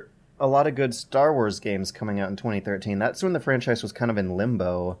remember a lot of good Star Wars games coming out in 2013. That's when the franchise was kind of in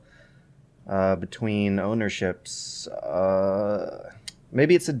limbo between ownerships.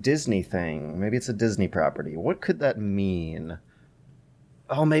 Maybe it's a Disney thing. Maybe it's a Disney property. What could that mean?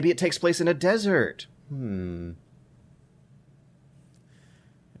 Oh, maybe it takes place in a desert.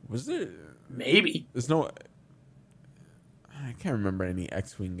 Was there... Maybe. There's no... I can't remember any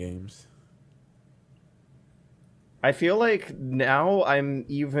X-Wing games. I feel like now I'm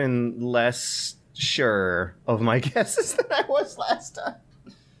even less sure of my guesses than I was last time.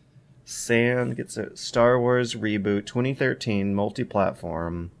 Sand gets a Star Wars reboot 2013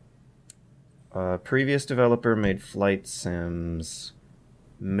 multi-platform. Previous developer made flight sims.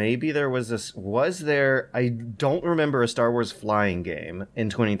 Maybe there was I don't remember a Star Wars flying game in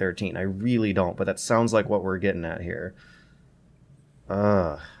 2013. I really don't, but that sounds like what we're getting at here.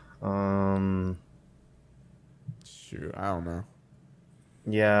 Shoot, I don't know.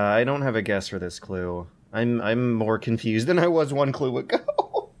 Yeah, I don't have a guess for this clue. I'm more confused than I was one clue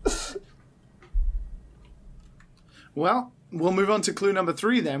ago. Well, we'll move on to clue number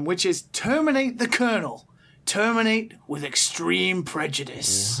 3 then, which is terminate the Colonel. Terminate with extreme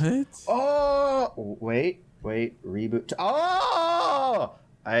prejudice. What? Oh, wait, reboot. Oh,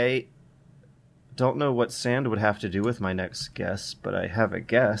 I don't know what sand would have to do with my next guess, but I have a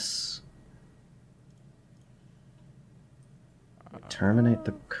guess. Terminate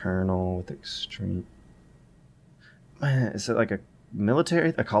the Colonel with extreme. Is it like a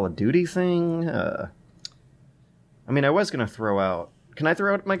military, a Call of Duty thing? I mean, I was gonna throw out. Can I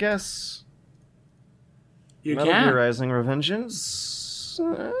throw out my guess? You Metal can. Gear Rising: Revengeance?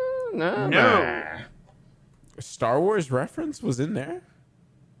 No. No. A Star Wars reference was in there.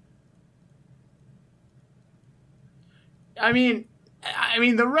 I mean,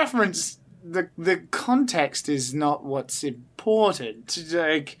 the reference, the context is not what's important.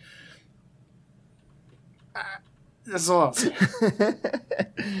 Like, that's all I'll say.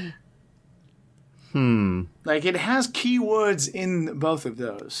 Like, it has keywords in both of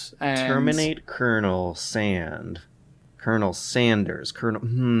those. And Terminate Colonel Sand. Colonel Sanders.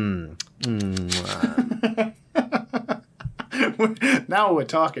 Now we're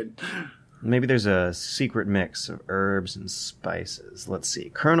talking. Maybe there's a secret mix of herbs and spices. Let's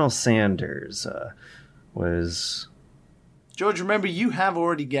see. Colonel Sanders was. George, remember, you have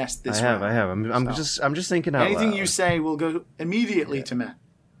already guessed this. I have. round. I'm just thinking out Anything loud. you say will go immediately to Matt.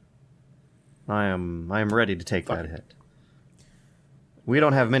 I am ready to take that hit. We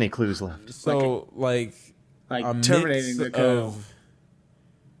don't have many clues left. So like a terminating mix the colonel. of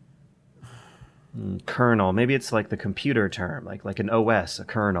Kernel. Maybe it's like the computer term, like an OS, a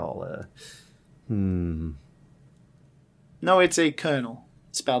kernel. No, it's a kernel.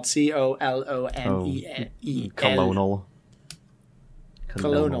 Spelled COLONEL. Colonel.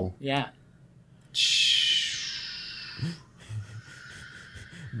 Colonel. Yeah.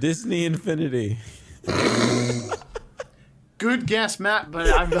 Disney Infinity. Good guess, Matt, but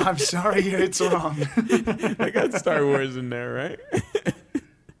I'm sorry it's wrong. I got Star Wars in there, right?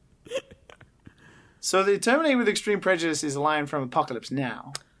 So the Terminator with Extreme Prejudice is a line from Apocalypse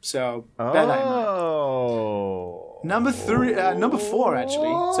Now. So bear that in mind. Oh. Number 4,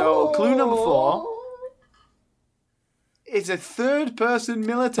 actually. So clue number 4. It's a third-person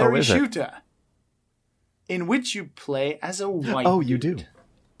military is it? shooter in which you play as a white. Oh, you do.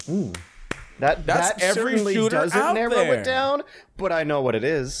 Ooh. That every certainly shooter doesn't out narrow there. it down, but I know what it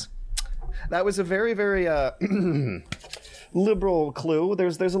is. That was a very, very liberal clue.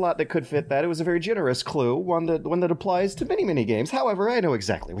 There's a lot that could fit that. It was a very generous clue, one that applies to many, many games. However, I know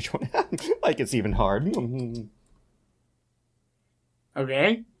exactly which one. Like it's even hard.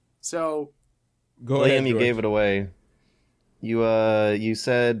 Okay. So Go ahead, Liam, you George. gave it away. You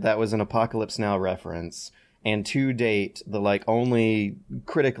said that was an Apocalypse Now reference, and to date, the only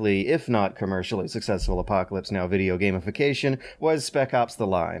critically, if not commercially successful Apocalypse Now video gamification was Spec Ops: The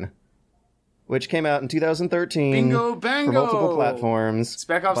Line, which came out in 2013 Bingo bango! for multiple platforms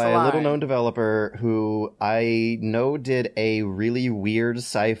Spec Ops: by The a Line. little-known developer who I know did a really weird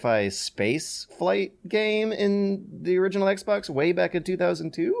sci-fi space flight game in the original Xbox way back in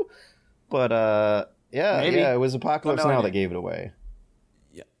 2002. But Maybe. it was Apocalypse Don't know Now any. that gave it away.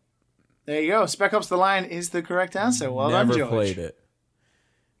 there you go. Spec Ops: The Line is the correct answer. Well done, Never George. played it.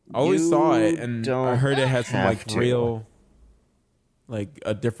 I always You saw it, and I don't heard it had some have to. real,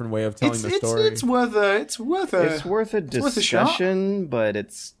 a different way of telling the story. It's worth a It's worth a worth a shot. discussion, but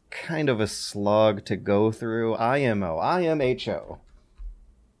it's kind of a slog to go through. IMHO.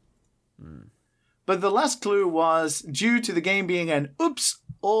 But the last clue was due to the game being an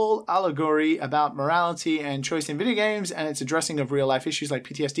all allegory about morality and choice in video games and its addressing of real-life issues like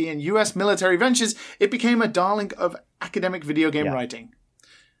PTSD and U.S. military ventures, it became a darling of academic video game writing.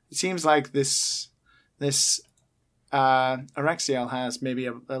 It seems like this Arexiel has maybe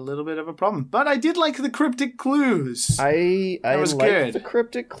a little bit of a problem. But I did like the cryptic clues. I was like good. the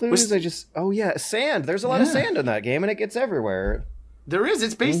cryptic clues. Sand. There's a lot of sand in that game, and it gets everywhere. There is.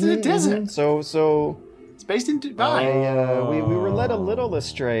 It's based in a desert. So It's based in Dubai. we were led a little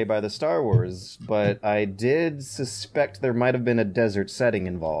astray by the Star Wars, but I did suspect there might have been a desert setting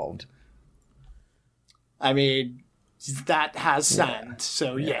involved. I mean, that has sand,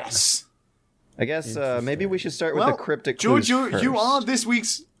 so yes. I guess maybe we should start with Well, the cryptic George, clues first. you are this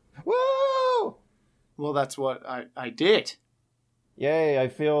week's... Whoa! Well, that's what I did. Yay, I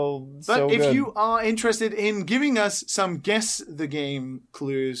feel But so if good. you are interested in giving us some guess the game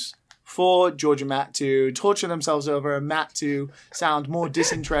clues for George and Matt to torture themselves over and Matt to sound more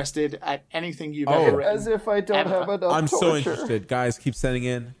disinterested at anything you've ever written. As if I don't Ever. have enough I'm so torture. interested. Guys, keep sending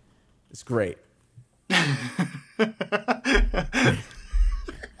in. It's great.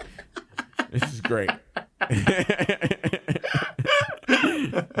 This is great. This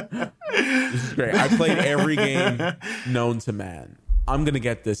is great. I played every game known to man. I'm going to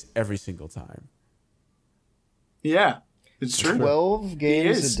get this every single time. Yeah, it's true. 12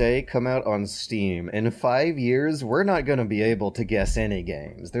 games is. a day come out on Steam. In 5 years, we're not going to be able to guess any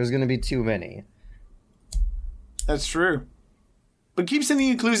games. There's going to be too many. That's true. But keep sending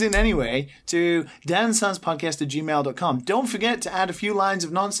your clues in anyway to dansonspodcast@gmail.com. Don't forget to add a few lines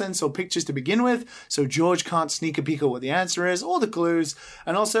of nonsense or pictures to begin with, so George can't sneak a peek at what the answer is or the clues.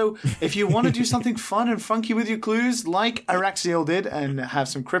 And also, if you want to do something fun and funky with your clues, like Araxiel did, and have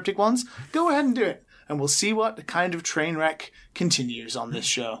some cryptic ones, go ahead and do it. And we'll see what kind of train wreck continues on this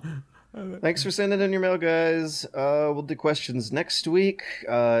show. Thanks for sending in your mail, guys. We'll do questions next week.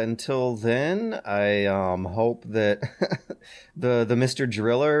 Until then, I hope that the Mr.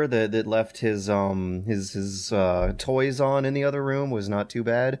 Driller that left his toys on in the other room was not too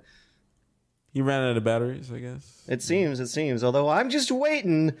bad. He ran out of batteries, I guess. It seems. Although I'm just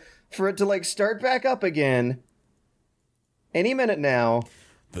waiting for it to start back up again. Any minute now.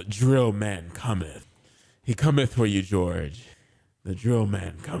 The drill man cometh. He cometh for you, George. The drill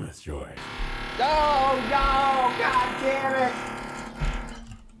man cometh, George. Oh, no! God damn it!